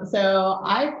 So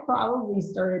I probably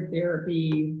started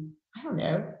therapy, I don't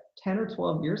know, 10 or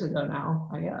 12 years ago now.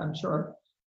 I'm sure,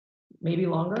 maybe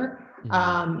longer.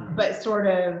 But sort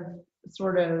of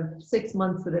 6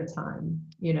 months at a time,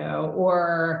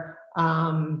 or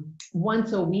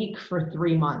once a week for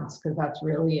 3 months, because that's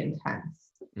really intense.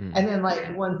 And then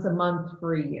like once a month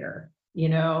for a year,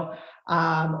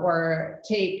 or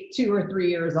take 2 or 3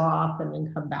 years off and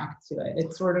then come back to it.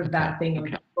 It's sort of that thing of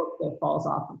the book that falls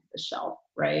off of the shelf,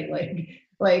 right?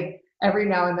 Like every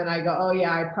now and then I go, oh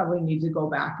yeah, I probably need to go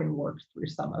back and work through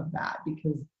some of that,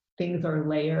 because things are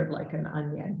layered like an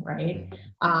onion, right?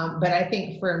 But I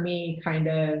think for me, kind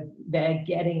of the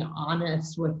getting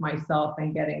honest with myself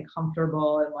and getting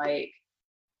comfortable and like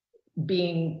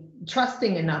being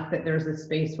trusting enough that there's a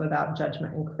space without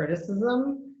judgment and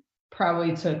criticism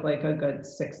probably took like a good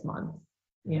 6 months,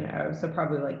 so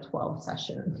probably like 12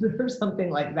 sessions or something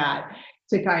like that,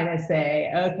 to kind of say,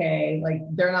 okay, like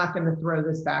they're not going to throw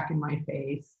this back in my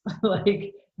face.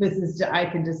 Like this is, I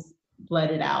can just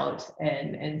let it out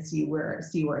and see where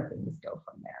things go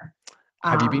from there.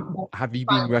 Have you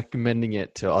been recommending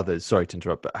it to others? Sorry to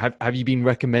interrupt, but have you been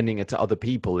recommending it to other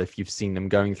people if you've seen them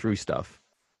going through stuff?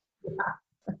 Yeah.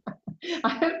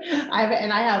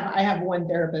 I have one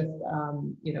therapist,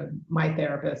 my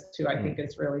therapist, who I think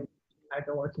is really, I've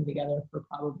been working together for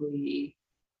probably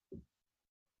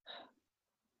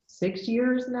 6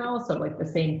 years now. So like the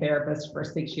same therapist for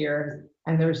 6 years.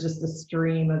 And there's just a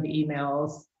stream of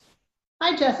emails.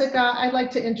 Hi, Jessica. I'd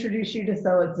like to introduce you to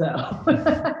so-and-so.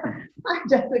 Hi,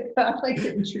 Jessica. I'd like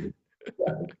to introduce you.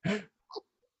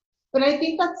 But I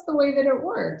think that's the way that it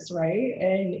works, right?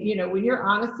 And, when you're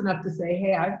honest enough to say,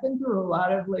 hey, I've been through a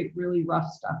lot of like really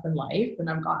rough stuff in life, and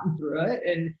I've gotten through it,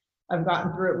 and I've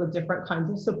gotten through it with different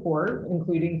kinds of support,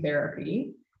 including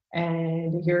therapy.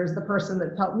 And here's the person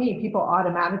that's helped me. People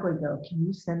automatically go, can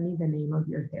you send me the name of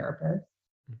your therapist?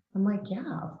 I'm like,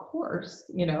 yeah, of course,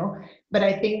 but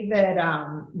I think that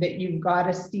that you've got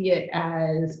to see it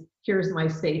as, here's my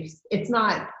safe. It's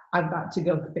not, I've got to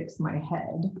go fix my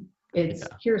head. It's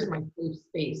here's my safe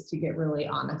space to get really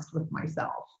honest with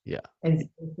myself. And say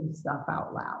some stuff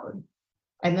out loud.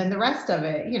 And then the rest of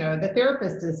it, the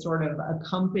therapist is sort of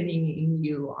accompanying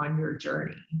you on your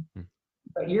journey,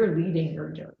 but you're leading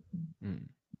your journey.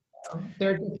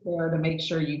 They're just there to make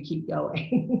sure you keep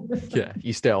going.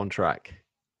 You stay on track.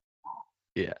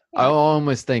 I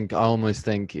almost think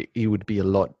it would be a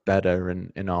lot better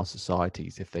in our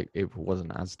societies if it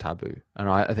wasn't as taboo. And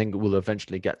I think we'll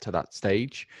eventually get to that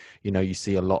stage. You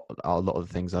see a lot of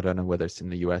things. I don't know whether it's in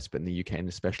the US, but in the UK and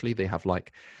especially, they have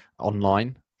like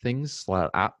online things,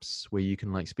 like apps where you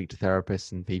can like speak to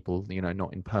therapists and people,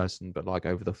 not in person, but like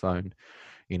over the phone,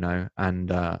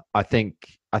 and I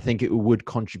think it would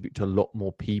contribute to a lot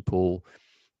more people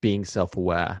being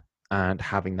self-aware and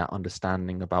having that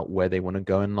understanding about where they want to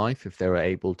go in life, if they're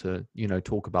able to, you know,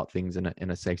 talk about things in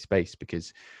a safe space.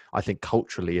 Because I think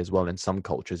culturally as well, in some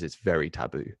cultures, it's very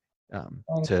taboo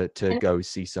Right. to And go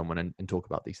see someone and talk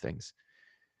about these things.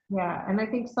 yeah, and I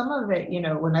think some of it, you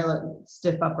know, when I look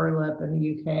stiff upper lip in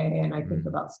the UK and I think Mm,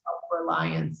 about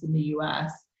self-reliance in the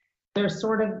US, there's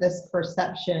sort of this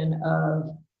perception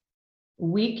of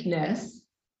weakness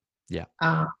yeah.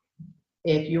 um,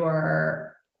 if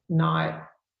you're not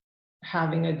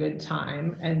having a good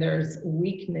time, and there's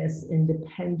weakness in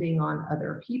depending on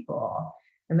other people.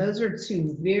 And those are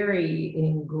two very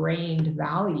ingrained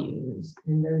values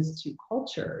in those two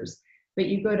cultures. But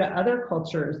you go to other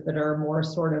cultures that are more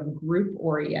sort of group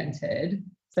oriented.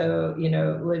 So, you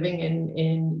know, living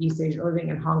in East Asia, living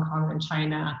in Hong Kong and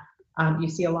China, you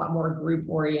see a lot more group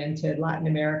oriented. Latin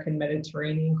American,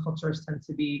 Mediterranean cultures tend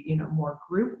to be, you know, more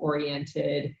group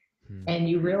oriented, Mm, and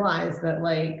you realize that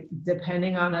like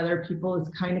depending on other people is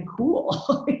kind of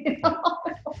cool. You yeah. know?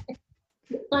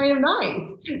 It's kind of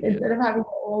nice Yeah. instead of having to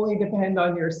only depend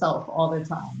on yourself all the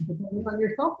time. Depending on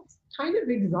yourself is kind of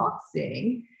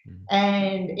exhausting. Mm,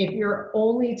 And if you're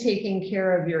only taking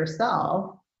care of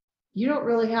yourself, you don't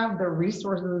really have the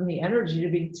resources and the energy to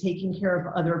be taking care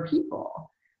of other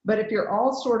people. But if you're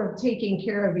all sort of taking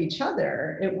care of each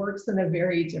other, it works in a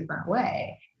very different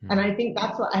way. And mm, I think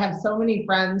that's what I have so many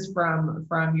friends from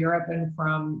Europe and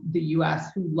from the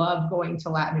US who love going to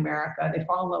Latin America. They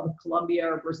fall in love with Colombia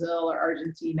or Brazil or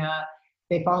Argentina.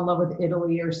 They fall in love with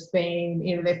Italy or Spain.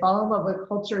 You know, they fall in love with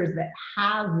cultures that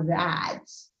have that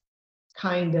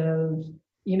kind of,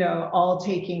 you know, all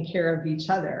taking care of each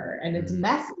other. And it's mm,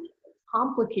 messy, it's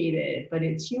complicated, but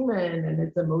it's human and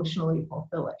it's emotionally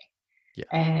fulfilling. yeah.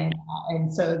 And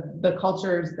and so the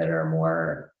cultures that are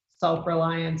more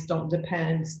self-reliance, don't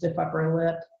depend, stiff upper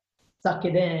lip, suck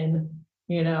it in,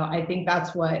 you know, I think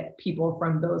that's what people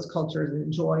from those cultures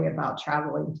enjoy about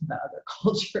traveling to the other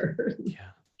cultures.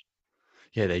 Yeah.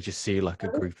 Yeah, they just see like a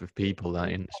group of people that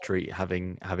in the street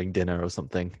having dinner or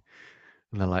something.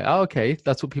 And they're like, oh, okay,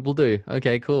 that's what people do.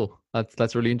 Okay, cool.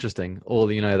 That's really interesting.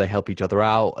 Or, you know, they help each other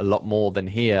out a lot more than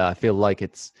here. I feel like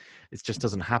it just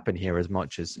doesn't happen here as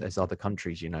much as other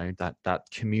countries, you know, that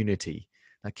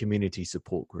community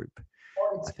support group,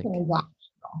 Or I it's think.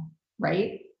 transactional,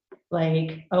 right?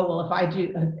 Like, oh, well,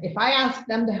 if I ask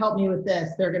them to help me with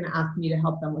this, they're going to ask me to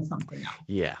help them with something else.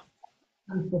 Yeah.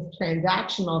 It's this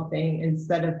transactional thing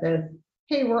instead of this,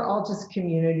 hey, we're all just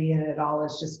community and it all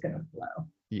is just going to flow.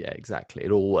 Yeah, exactly.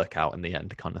 It'll all work out in the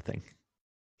end kind of thing.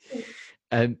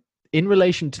 Um, in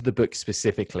relation to the book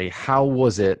specifically, how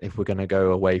was it, if we're going to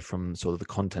go away from sort of the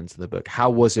contents of the book, how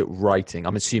was it writing?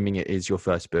 I'm assuming it is your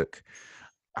first book.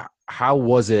 How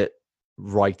was it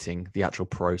writing, the actual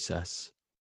process?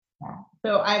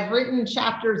 So I've written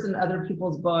chapters in other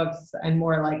people's books and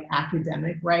more like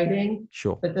academic writing,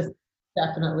 Sure. but this is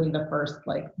definitely the first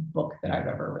like book that I've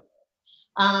Mm. ever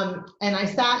written. And I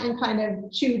sat and kind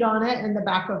of chewed on it in the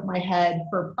back of my head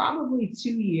for probably 2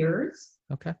 years.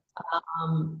 Okay.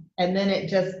 And then it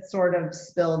just sort of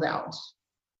spilled out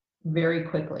very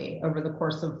quickly over the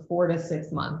course of 4 to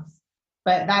 6 months.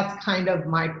 But that's kind of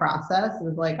my process,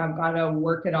 is like I've got to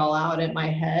work it all out in my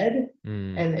head,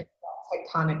 Mm. and it's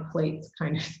tectonic plates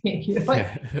kind of thing. You know, like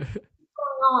Yeah.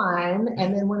 going on,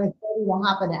 and then when it's ready to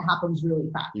happen, it happens really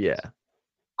fast. Yeah. It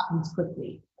happens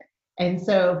quickly. And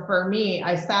so for me,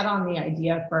 I sat on the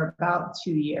idea for about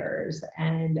 2 years,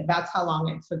 and that's how long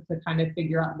it took to kind of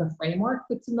figure out the framework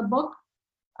that's in the book,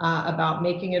 about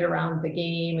making it around the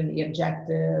game and the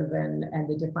objective and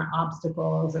the different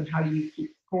obstacles and how do you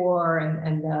keep score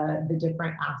and the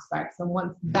different aspects. And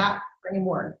once that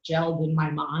framework gelled in my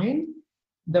mind,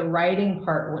 the writing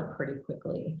part went pretty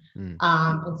quickly. Mm.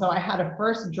 And so I had a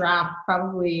first draft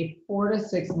probably 4 to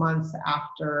 6 months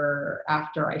after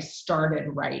I started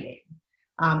writing.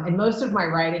 And most of my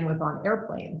writing was on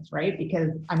airplanes, right?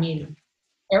 Because I mean,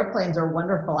 airplanes are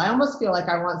wonderful. I almost feel like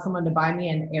I want someone to buy me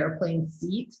an airplane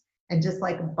seat and just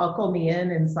like buckle me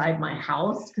in inside my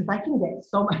house, because I can get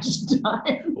so much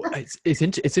done.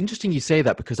 It's interesting you say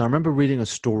that, because I remember reading a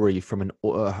story from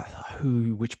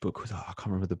which book was it? I can't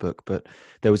remember the book, but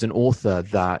there was an author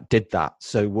that did that.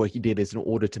 So what he did is, in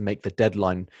order to make the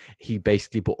deadline, he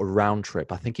basically bought a round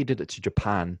trip. I think he did it to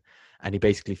Japan, and he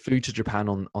basically flew to Japan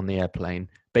on the airplane,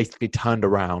 basically turned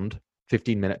around,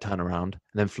 15-minute turnaround,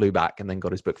 and then flew back and then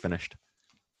got his book finished.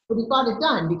 But he got it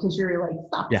done because you're like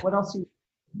stuck. Yeah. What else?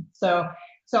 So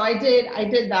I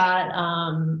did that.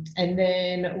 And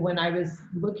then when I was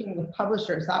looking with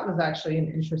publishers, that was actually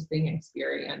an interesting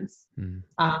experience,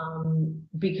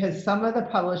 because some of the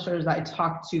publishers I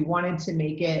talked to wanted to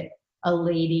make it a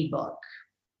lady book.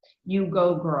 you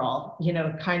go girl,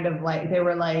 kind of like,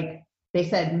 they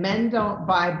said, men don't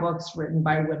buy books written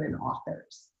by women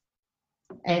authors.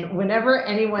 And whenever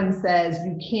anyone says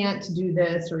you can't do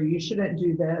this, or you shouldn't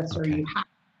do this, or you have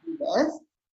to do this,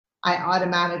 I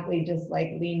automatically just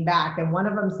like lean back. And one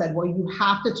of them said, well, you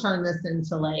have to turn this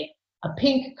into like a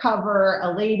pink cover,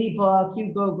 a lady book,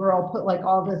 you go girl, put like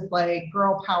all this like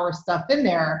girl power stuff in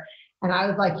there. And I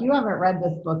was like, you haven't read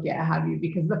this book yet, have you?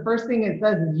 Because the first thing it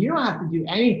says is you don't have to do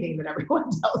anything that everyone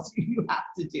tells you you have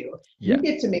to do. Yeah. You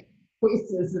get to make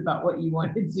choices about what you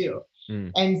want to do.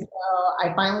 And so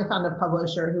I finally found a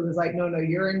publisher who was like, no,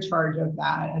 you're in charge of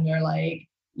that. And they're like,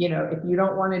 if you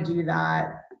don't want to do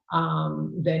that,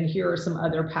 then here are some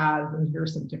other paths and here are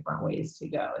some different ways to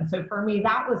go. And so for me,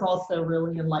 that was also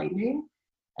really enlightening.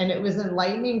 And it was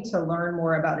enlightening to learn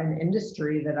more about an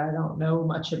industry that I don't know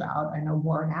much about. I know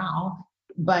more now,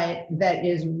 but that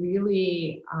is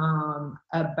really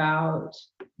about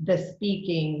the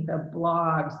speaking, the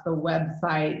blogs, the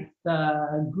websites,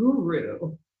 the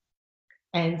guru,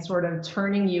 and sort of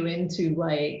turning you into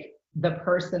like the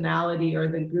personality or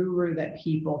the guru that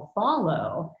people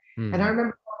follow. And I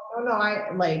remember,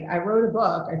 I wrote a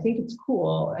book. I think it's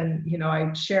cool. And,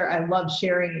 I love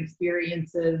sharing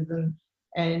experiences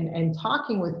and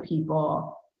talking with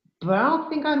people, but I don't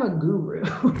think I'm a guru.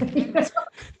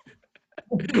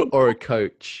 Or a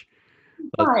coach.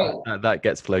 Right. That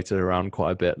gets floated around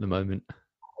quite a bit at the moment.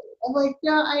 I'm like,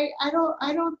 yeah, I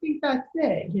don't think that's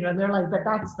it. They're like, but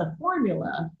that's the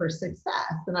formula for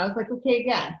success. And I was like, okay,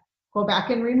 again, go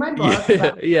back and read my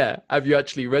book. Yeah. Have you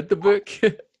actually read the book?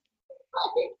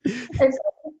 It's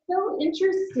so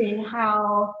interesting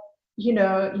how, you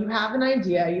have an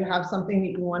idea, you have something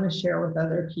that you want to share with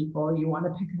other people, you want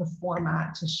to pick the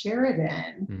format to share it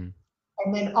in.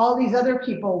 And then all these other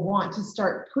people want to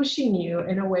start pushing you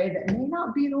in a way that may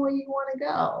not be the way you want to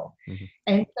go.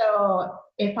 And so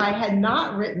if I had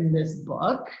not written this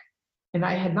book and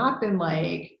I had not been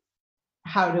like,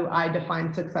 how do I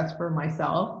define success for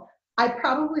myself? I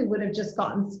probably would have just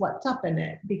gotten swept up in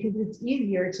it, because it's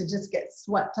easier to just get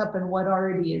swept up in what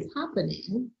already is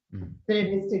happening than it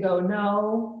is to go,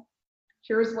 no,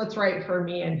 here's what's right for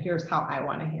me and here's how I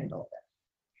want to handle it.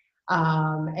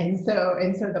 And so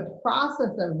the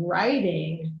process of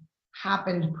writing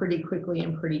happened pretty quickly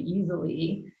and pretty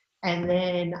easily. And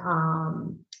then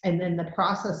the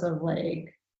process of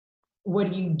like,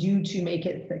 what do you do to make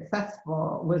it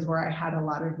successful was where I had a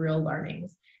lot of real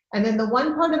learnings. And then the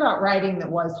one part about writing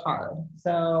that was hard.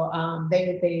 So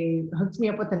they hooked me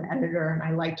up with an editor, and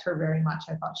I liked her very much.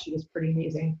 I thought she was pretty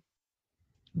amazing.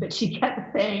 But she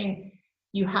kept saying,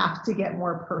 you have to get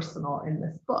more personal in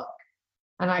this book.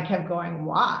 And I kept going,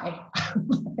 why?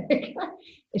 And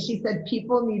she said,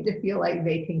 people need to feel like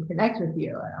they can connect with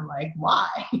you. And I'm like, why?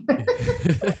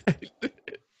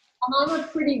 I'm a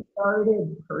pretty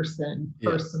guarded person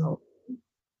personally.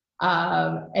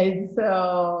 And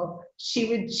so she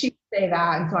would say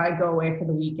that. And so I'd go away for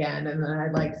the weekend, and then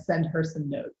I'd like send her some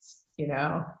notes, and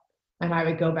I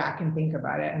would go back and think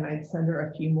about it, and I'd send her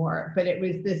a few more. But it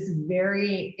was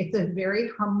it's a very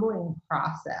humbling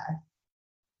process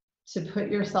to put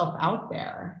yourself out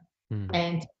there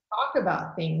and to talk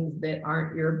about things that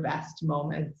aren't your best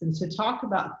moments, and to talk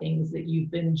about things that you've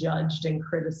been judged and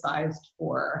criticized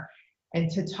for,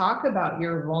 and to talk about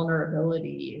your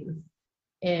vulnerabilities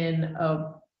in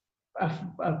a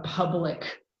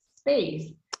public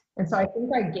space. And so I think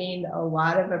I gained a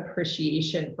lot of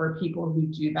appreciation for people who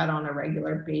do that on a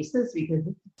regular basis, because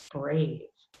it's brave.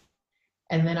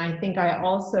 And then I think I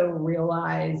also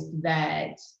realized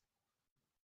that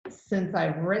since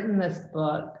I've written this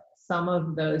book, some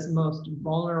of those most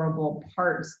vulnerable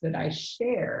parts that I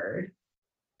shared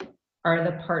are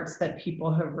the parts that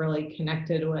people have really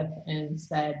connected with and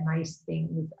said nice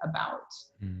things about.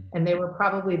 And they were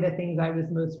probably the things I was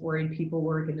most worried people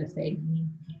were going to say mean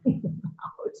things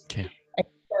about. Okay.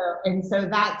 And so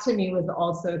that to me was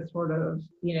also sort of,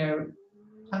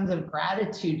 tons of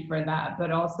gratitude for that, but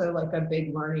also like a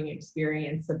big learning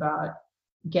experience about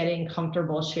getting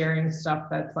comfortable sharing stuff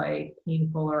that's like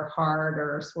painful or hard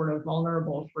or sort of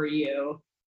vulnerable for you,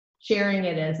 sharing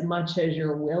it as much as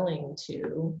you're willing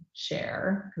to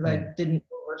share, because I didn't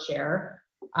overshare.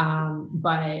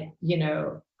 But,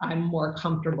 I'm more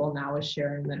comfortable now with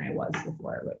sharing than I was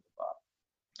before I wrote the book.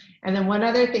 And then one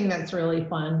other thing that's really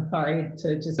fun, sorry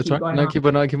to just that's keep going on. Keep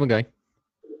on going. I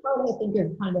think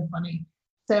is kind of funny.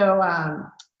 So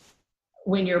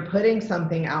when you're putting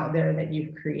something out there that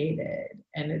you've created,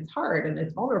 and it's hard and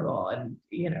it's vulnerable, and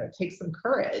it takes some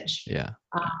courage. Yeah.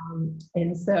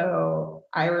 And so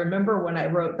I remember when I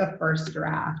wrote the first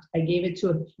draft, I gave it to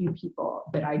a few people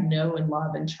that I know and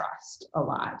love and trust a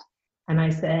lot. And I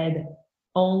said,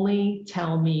 only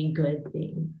tell me good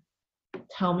things.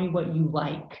 Tell me what you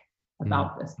like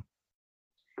about this.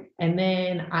 And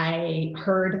then I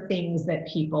heard things that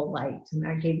people liked, and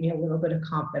that gave me a little bit of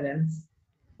confidence.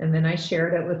 And then I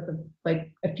shared it with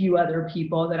like a few other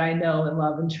people that I know and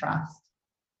love and trust.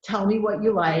 Tell me what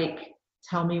you like.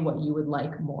 Tell me what you would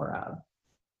like more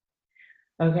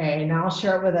of. Okay, now I'll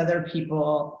share it with other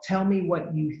people. Tell me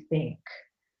what you think.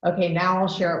 Okay, now I'll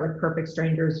share it with perfect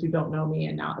strangers who don't know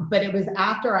me. But it was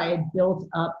after I had built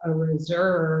up a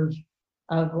reserve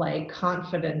of like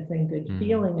confidence and good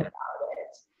feeling about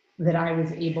it that I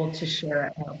was able to share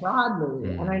it more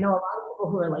broadly. And I know a lot of people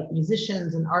who are like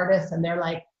musicians and artists, and they're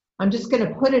like, I'm just going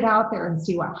to put it out there and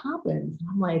see what happens. And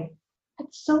I'm like,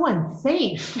 that's so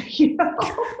unsafe,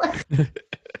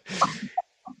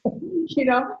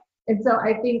 And so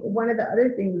I think one of the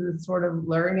other things is sort of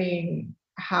learning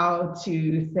how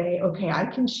to say, okay, I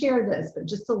can share this, but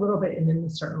just a little bit and in a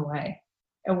certain way.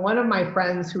 And one of my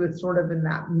friends who is sort of in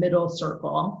that middle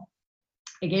circle,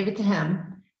 I gave it to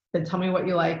him, said, tell me what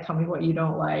you like, tell me what you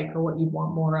don't like, or what you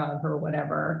want more of, or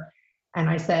whatever. And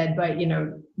I said, but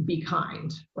be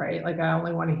kind, right? Like, I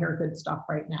only want to hear good stuff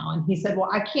right now. And he said, well,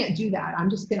 I can't do that. I'm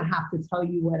just going to have to tell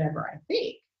you whatever I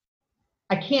think.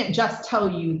 I can't just tell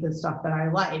you the stuff that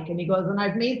I like. And he goes, and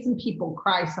I've made some people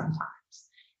cry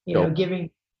sometimes, giving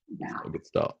that. A good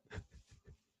start.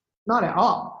 Not at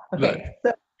all. Okay.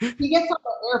 No. So he gets on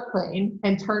the airplane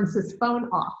and turns his phone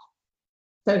off.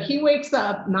 So he wakes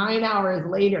up 9 hours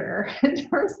later and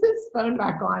turns his phone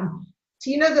back on.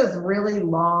 So those really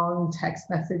long text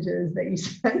messages that you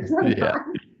send sometimes? Yeah.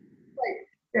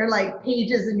 They're like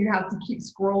pages and you have to keep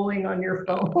scrolling on your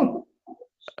phone.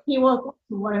 He woke up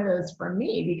to one of those from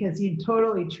me because he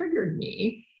totally triggered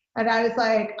me. And I was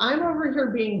like, I'm over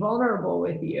here being vulnerable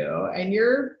with you, and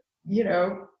you're,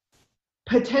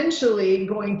 potentially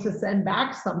going to send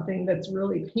back something that's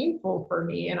really painful for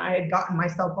me. And I had gotten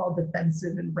myself all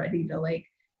defensive and ready to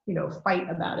fight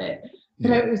about it.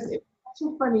 But it was such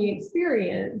a funny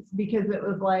experience, because it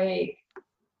was like,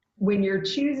 when you're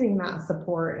choosing that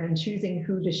support and choosing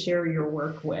who to share your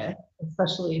work with,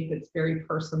 especially if it's very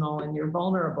personal and you're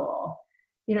vulnerable,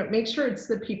 make sure it's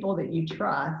the people that you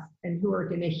trust and who are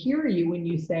going to hear you when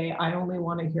you say, I only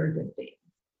want to hear good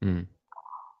things.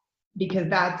 Because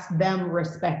that's them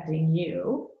respecting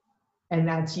you, and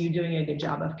that's you doing a good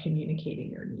job of communicating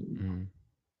your needs.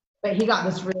 But he got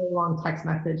this really long text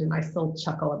message, and I still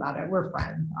chuckle about it. We're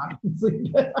friends, obviously.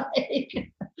 But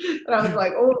I was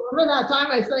like, oh, remember that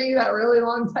time I sent you that really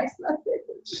long text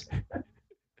message?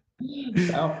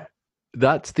 So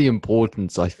that's the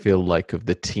importance, I feel like, of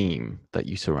the team that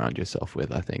you surround yourself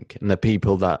with, I think, and the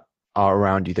people that are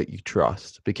around you that you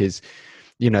trust. Because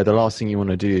the last thing you want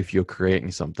to do if you're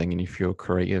creating something, and if you're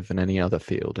creative in any other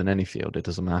field, it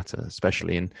doesn't matter,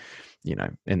 especially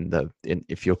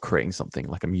if you're creating something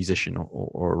like a musician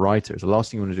or a writer, the last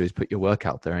thing you want to do is put your work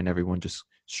out there and everyone just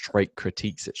straight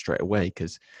critiques it straight away.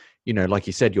 Because like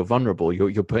you said, you're vulnerable,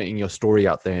 you're putting your story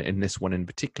out there. In this one in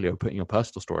particular, you're putting your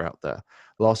personal story out there.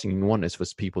 The last thing you want is for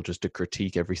people just to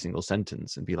critique every single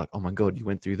sentence and be like, oh my god, you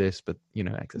went through this, but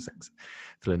XXX,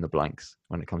 fill in the blanks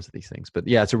when it comes to these things. But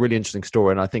yeah, it's a really interesting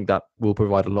story, and I think that will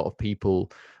provide a lot of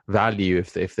people value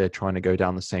if they're trying to go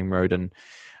down the same road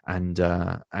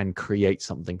and create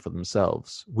something for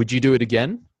themselves. Would you do it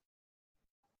again?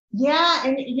 Yeah,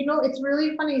 and it's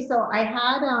really funny. So I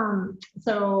had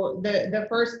so the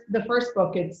first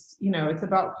book, it's it's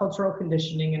about cultural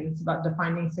conditioning, and it's about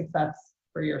defining success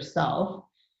for yourself.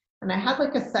 And I had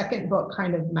like a second book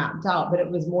kind of mapped out, but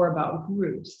it was more about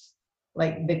groups,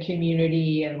 like the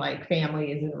community and like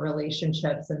families and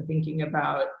relationships, and thinking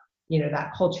about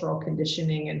that cultural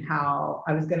conditioning, and how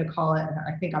I was going to call it,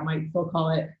 I think I might still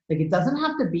call it, like, it doesn't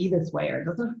have to be this way, or it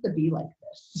doesn't have to be like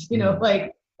this,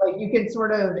 like you can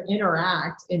sort of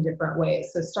interact in different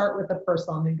ways. So start with the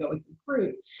personal and then go with the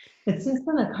group. But since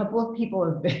then, a couple of people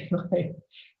have been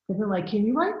like, can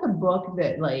you write the book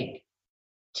that like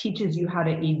teaches you how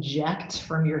to eject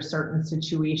from your certain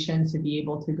situation to be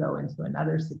able to go into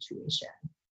another situation?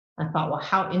 I thought, well,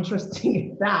 how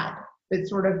interesting is that? It's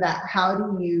sort of that, how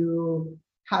do you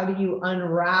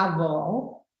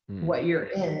unravel what you're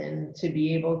in to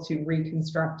be able to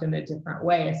reconstruct in a different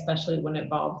way, especially when it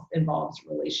involves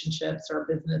relationships or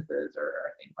businesses or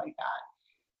things like that.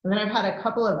 And then I've had a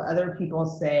couple of other people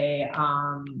say,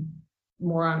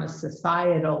 more on a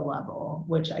societal level,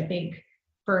 which I think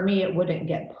for me, it wouldn't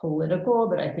get political,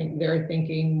 but I think they're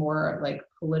thinking more like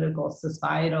political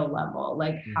societal level.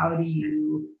 Like, how do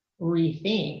you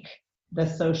rethink the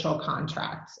social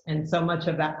contract? And so much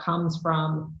of that comes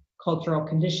from cultural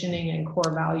conditioning and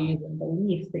core values and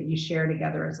beliefs that you share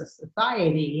together as a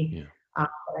society. Yeah. But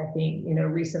I think,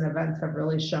 recent events have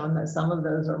really shown that some of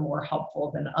those are more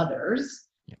helpful than others.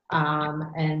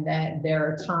 And that there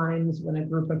are times when a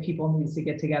group of people needs to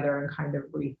get together and kind of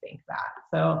rethink that.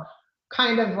 So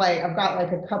kind of like I've got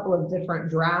like a couple of different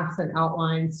drafts and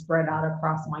outlines spread out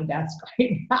across my desk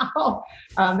right now.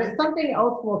 But something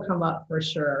else will come up for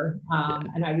sure.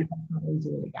 And I would definitely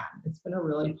do it again. It's been a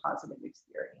really positive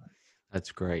experience.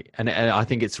 That's great. And I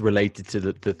think it's related to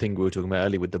the thing we were talking about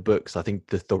earlier with the books. I think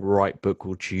the right book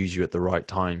will choose you at the right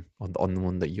time on the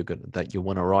one that you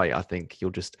want to write. I think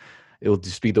it'll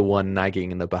just be the one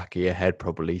nagging in the back of your head,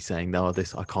 probably saying, no,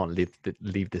 I can't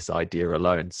leave this idea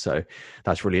alone. So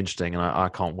that's really interesting. And I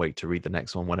can't wait to read the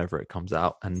next one whenever it comes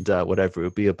out, and whatever it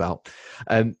will be about.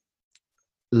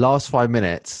 Last 5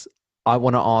 minutes, I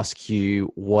want to ask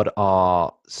you, what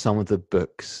are some of the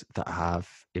books that have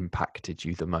impacted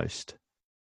you the most?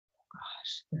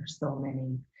 Gosh, there's so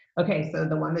many. Okay, so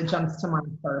the one that jumps to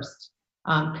mind first,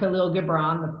 Khalil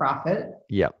Gibran, The Prophet.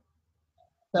 Yep.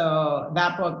 So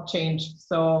that book changed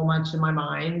so much in my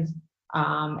mind.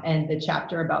 And the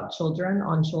chapter about children,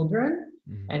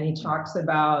 and he talks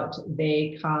about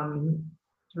they come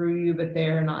through you, but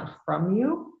they're not from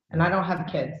you. And I don't have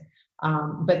kids.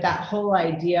 But that whole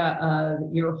idea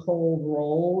of your whole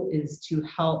role is to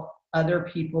help other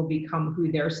people become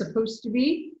who they're supposed to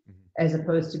be, as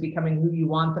opposed to becoming who you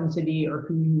want them to be or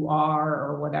who you are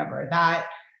or whatever.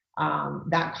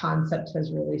 That concept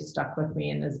has really stuck with me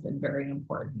and has been very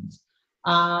important.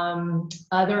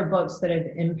 Other books that have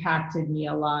impacted me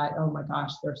a lot. Oh my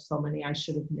gosh, there's so many. I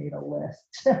should have made a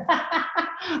list.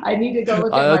 I need to go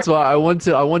look at That's why I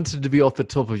wanted to be off the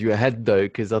top of your head though,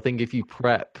 because I think if you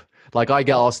prep, like I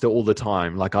get asked it all the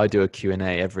time. Like I do a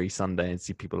Q&A every Sunday and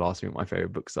see people ask me what my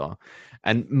favorite books are.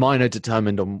 And mine are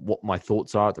determined on what my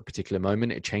thoughts are at the particular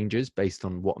moment. It changes based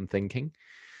on what I'm thinking.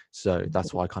 So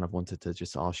that's why I kind of wanted to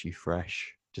just ask you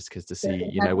fresh, just because to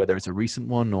see, whether it's a recent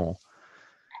one or.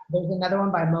 There's another one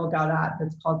by Mo Gaudat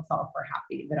that's called Solve for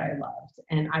Happy that I loved.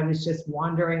 And I was just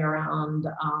wandering around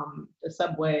the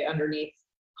subway underneath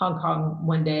Hong Kong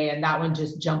one day, and that one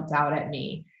just jumped out at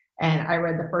me. And I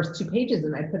read the first 2 pages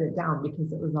and I put it down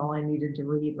because it was all I needed to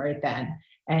read right then.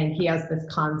 And he has this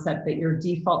concept that your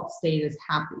default state is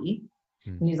happy.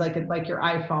 And he's like, it's like your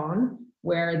iPhone,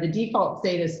 where the default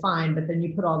state is fine, but then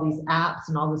you put all these apps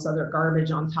and all this other garbage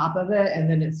on top of it, and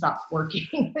then it stops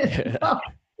working. So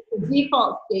the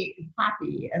default state is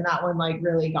happy. And that one like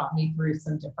really got me through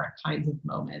some different kinds of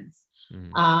moments.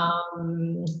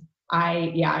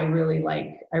 I really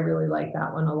like that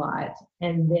one a lot.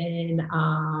 And then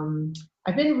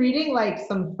I've been reading like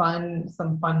some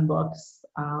fun books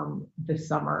this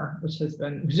summer, which has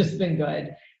been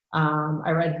good.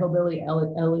 I read Hillbilly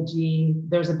Elegy.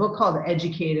 There's a book called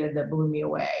Educated that blew me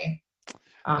away.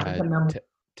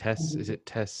 Tess, is it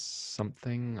Tess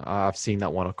something? I've seen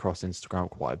that one across Instagram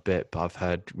quite a bit, but I've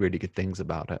heard really good things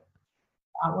about it.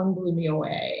 That one blew me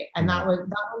away. And that one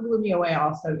blew me away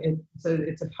also.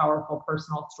 It's a powerful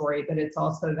personal story, but it's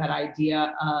also that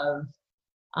idea of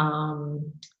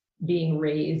being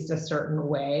raised a certain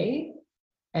way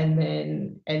and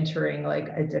then entering like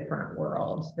a different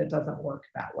world that doesn't work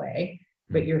that way,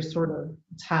 but you're sort of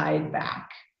tied back.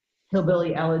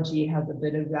 Hillbilly Elegy has a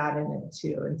bit of that in it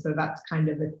too. And so that's kind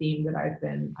of a theme that I've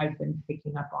been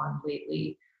picking up on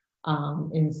lately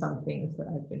in some things that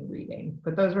I've been reading.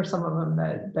 But those were some of them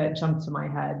that jumped to my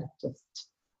head just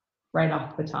right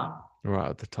off the top. Right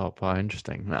at the top.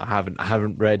 Interesting. I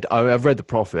haven't read. I've read The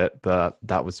Prophet, but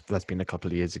that's been a couple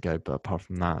of years ago. But apart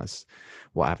from that, that's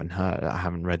what I haven't heard. I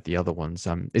haven't read the other ones.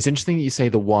 It's interesting that you say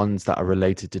the ones that are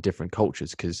related to different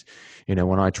cultures, because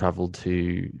when I traveled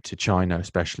to China,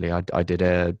 especially, I did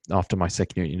after my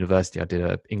second year at university, I did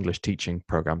a English teaching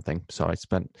program thing. So I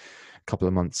spent a couple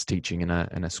of months teaching in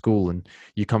a school, and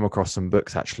you come across some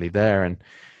books actually there, and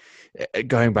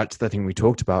going back to the thing we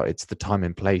talked about, it's the time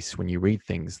and place when you read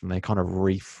things, and they kind of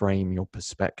reframe your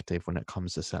perspective when it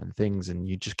comes to certain things. And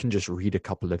you can read a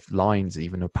couple of lines,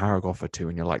 even a paragraph or two,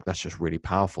 and you're like, that's just really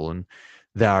powerful. And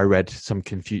there I read some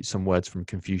words from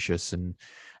Confucius and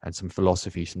some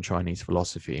philosophy, some Chinese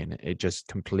philosophy, and it just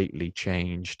completely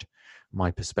changed my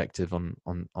perspective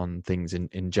on things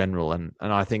in general. And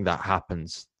I think that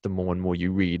happens the more and more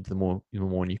you read, the more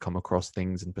you come across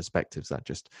things and perspectives that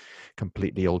just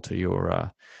completely alter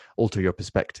your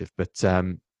perspective. But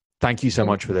Thank you so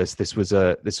much for this. This was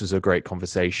a great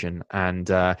conversation. And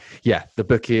yeah, the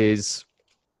book is,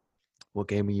 what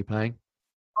game are you playing?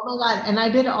 Oh my God. And I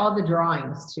did all the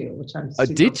drawings too, which I'm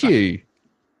super Did proud. you?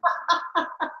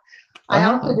 I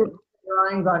also did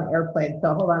drawings on airplanes.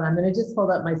 So hold on, I'm going to just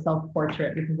hold up my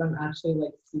self-portrait because I'm actually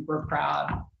like super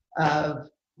proud of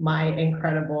my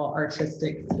incredible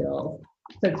artistic skills.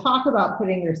 So talk about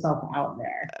putting yourself out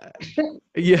there.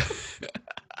 Yeah.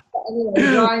 Anyway,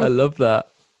 I drawing. love that.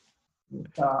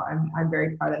 So I'm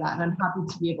very proud of that, and I'm happy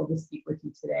to be able to speak with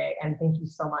you today. And thank you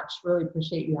so much. Really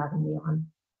appreciate you having me on.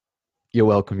 You're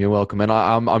welcome. You're welcome. And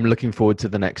I'm looking forward to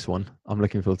the next one. I'm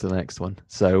looking forward to the next one.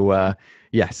 So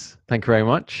yes, thank you very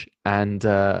much, and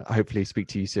hopefully speak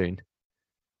to you soon.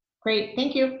 Great.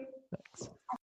 Thank you. Thanks.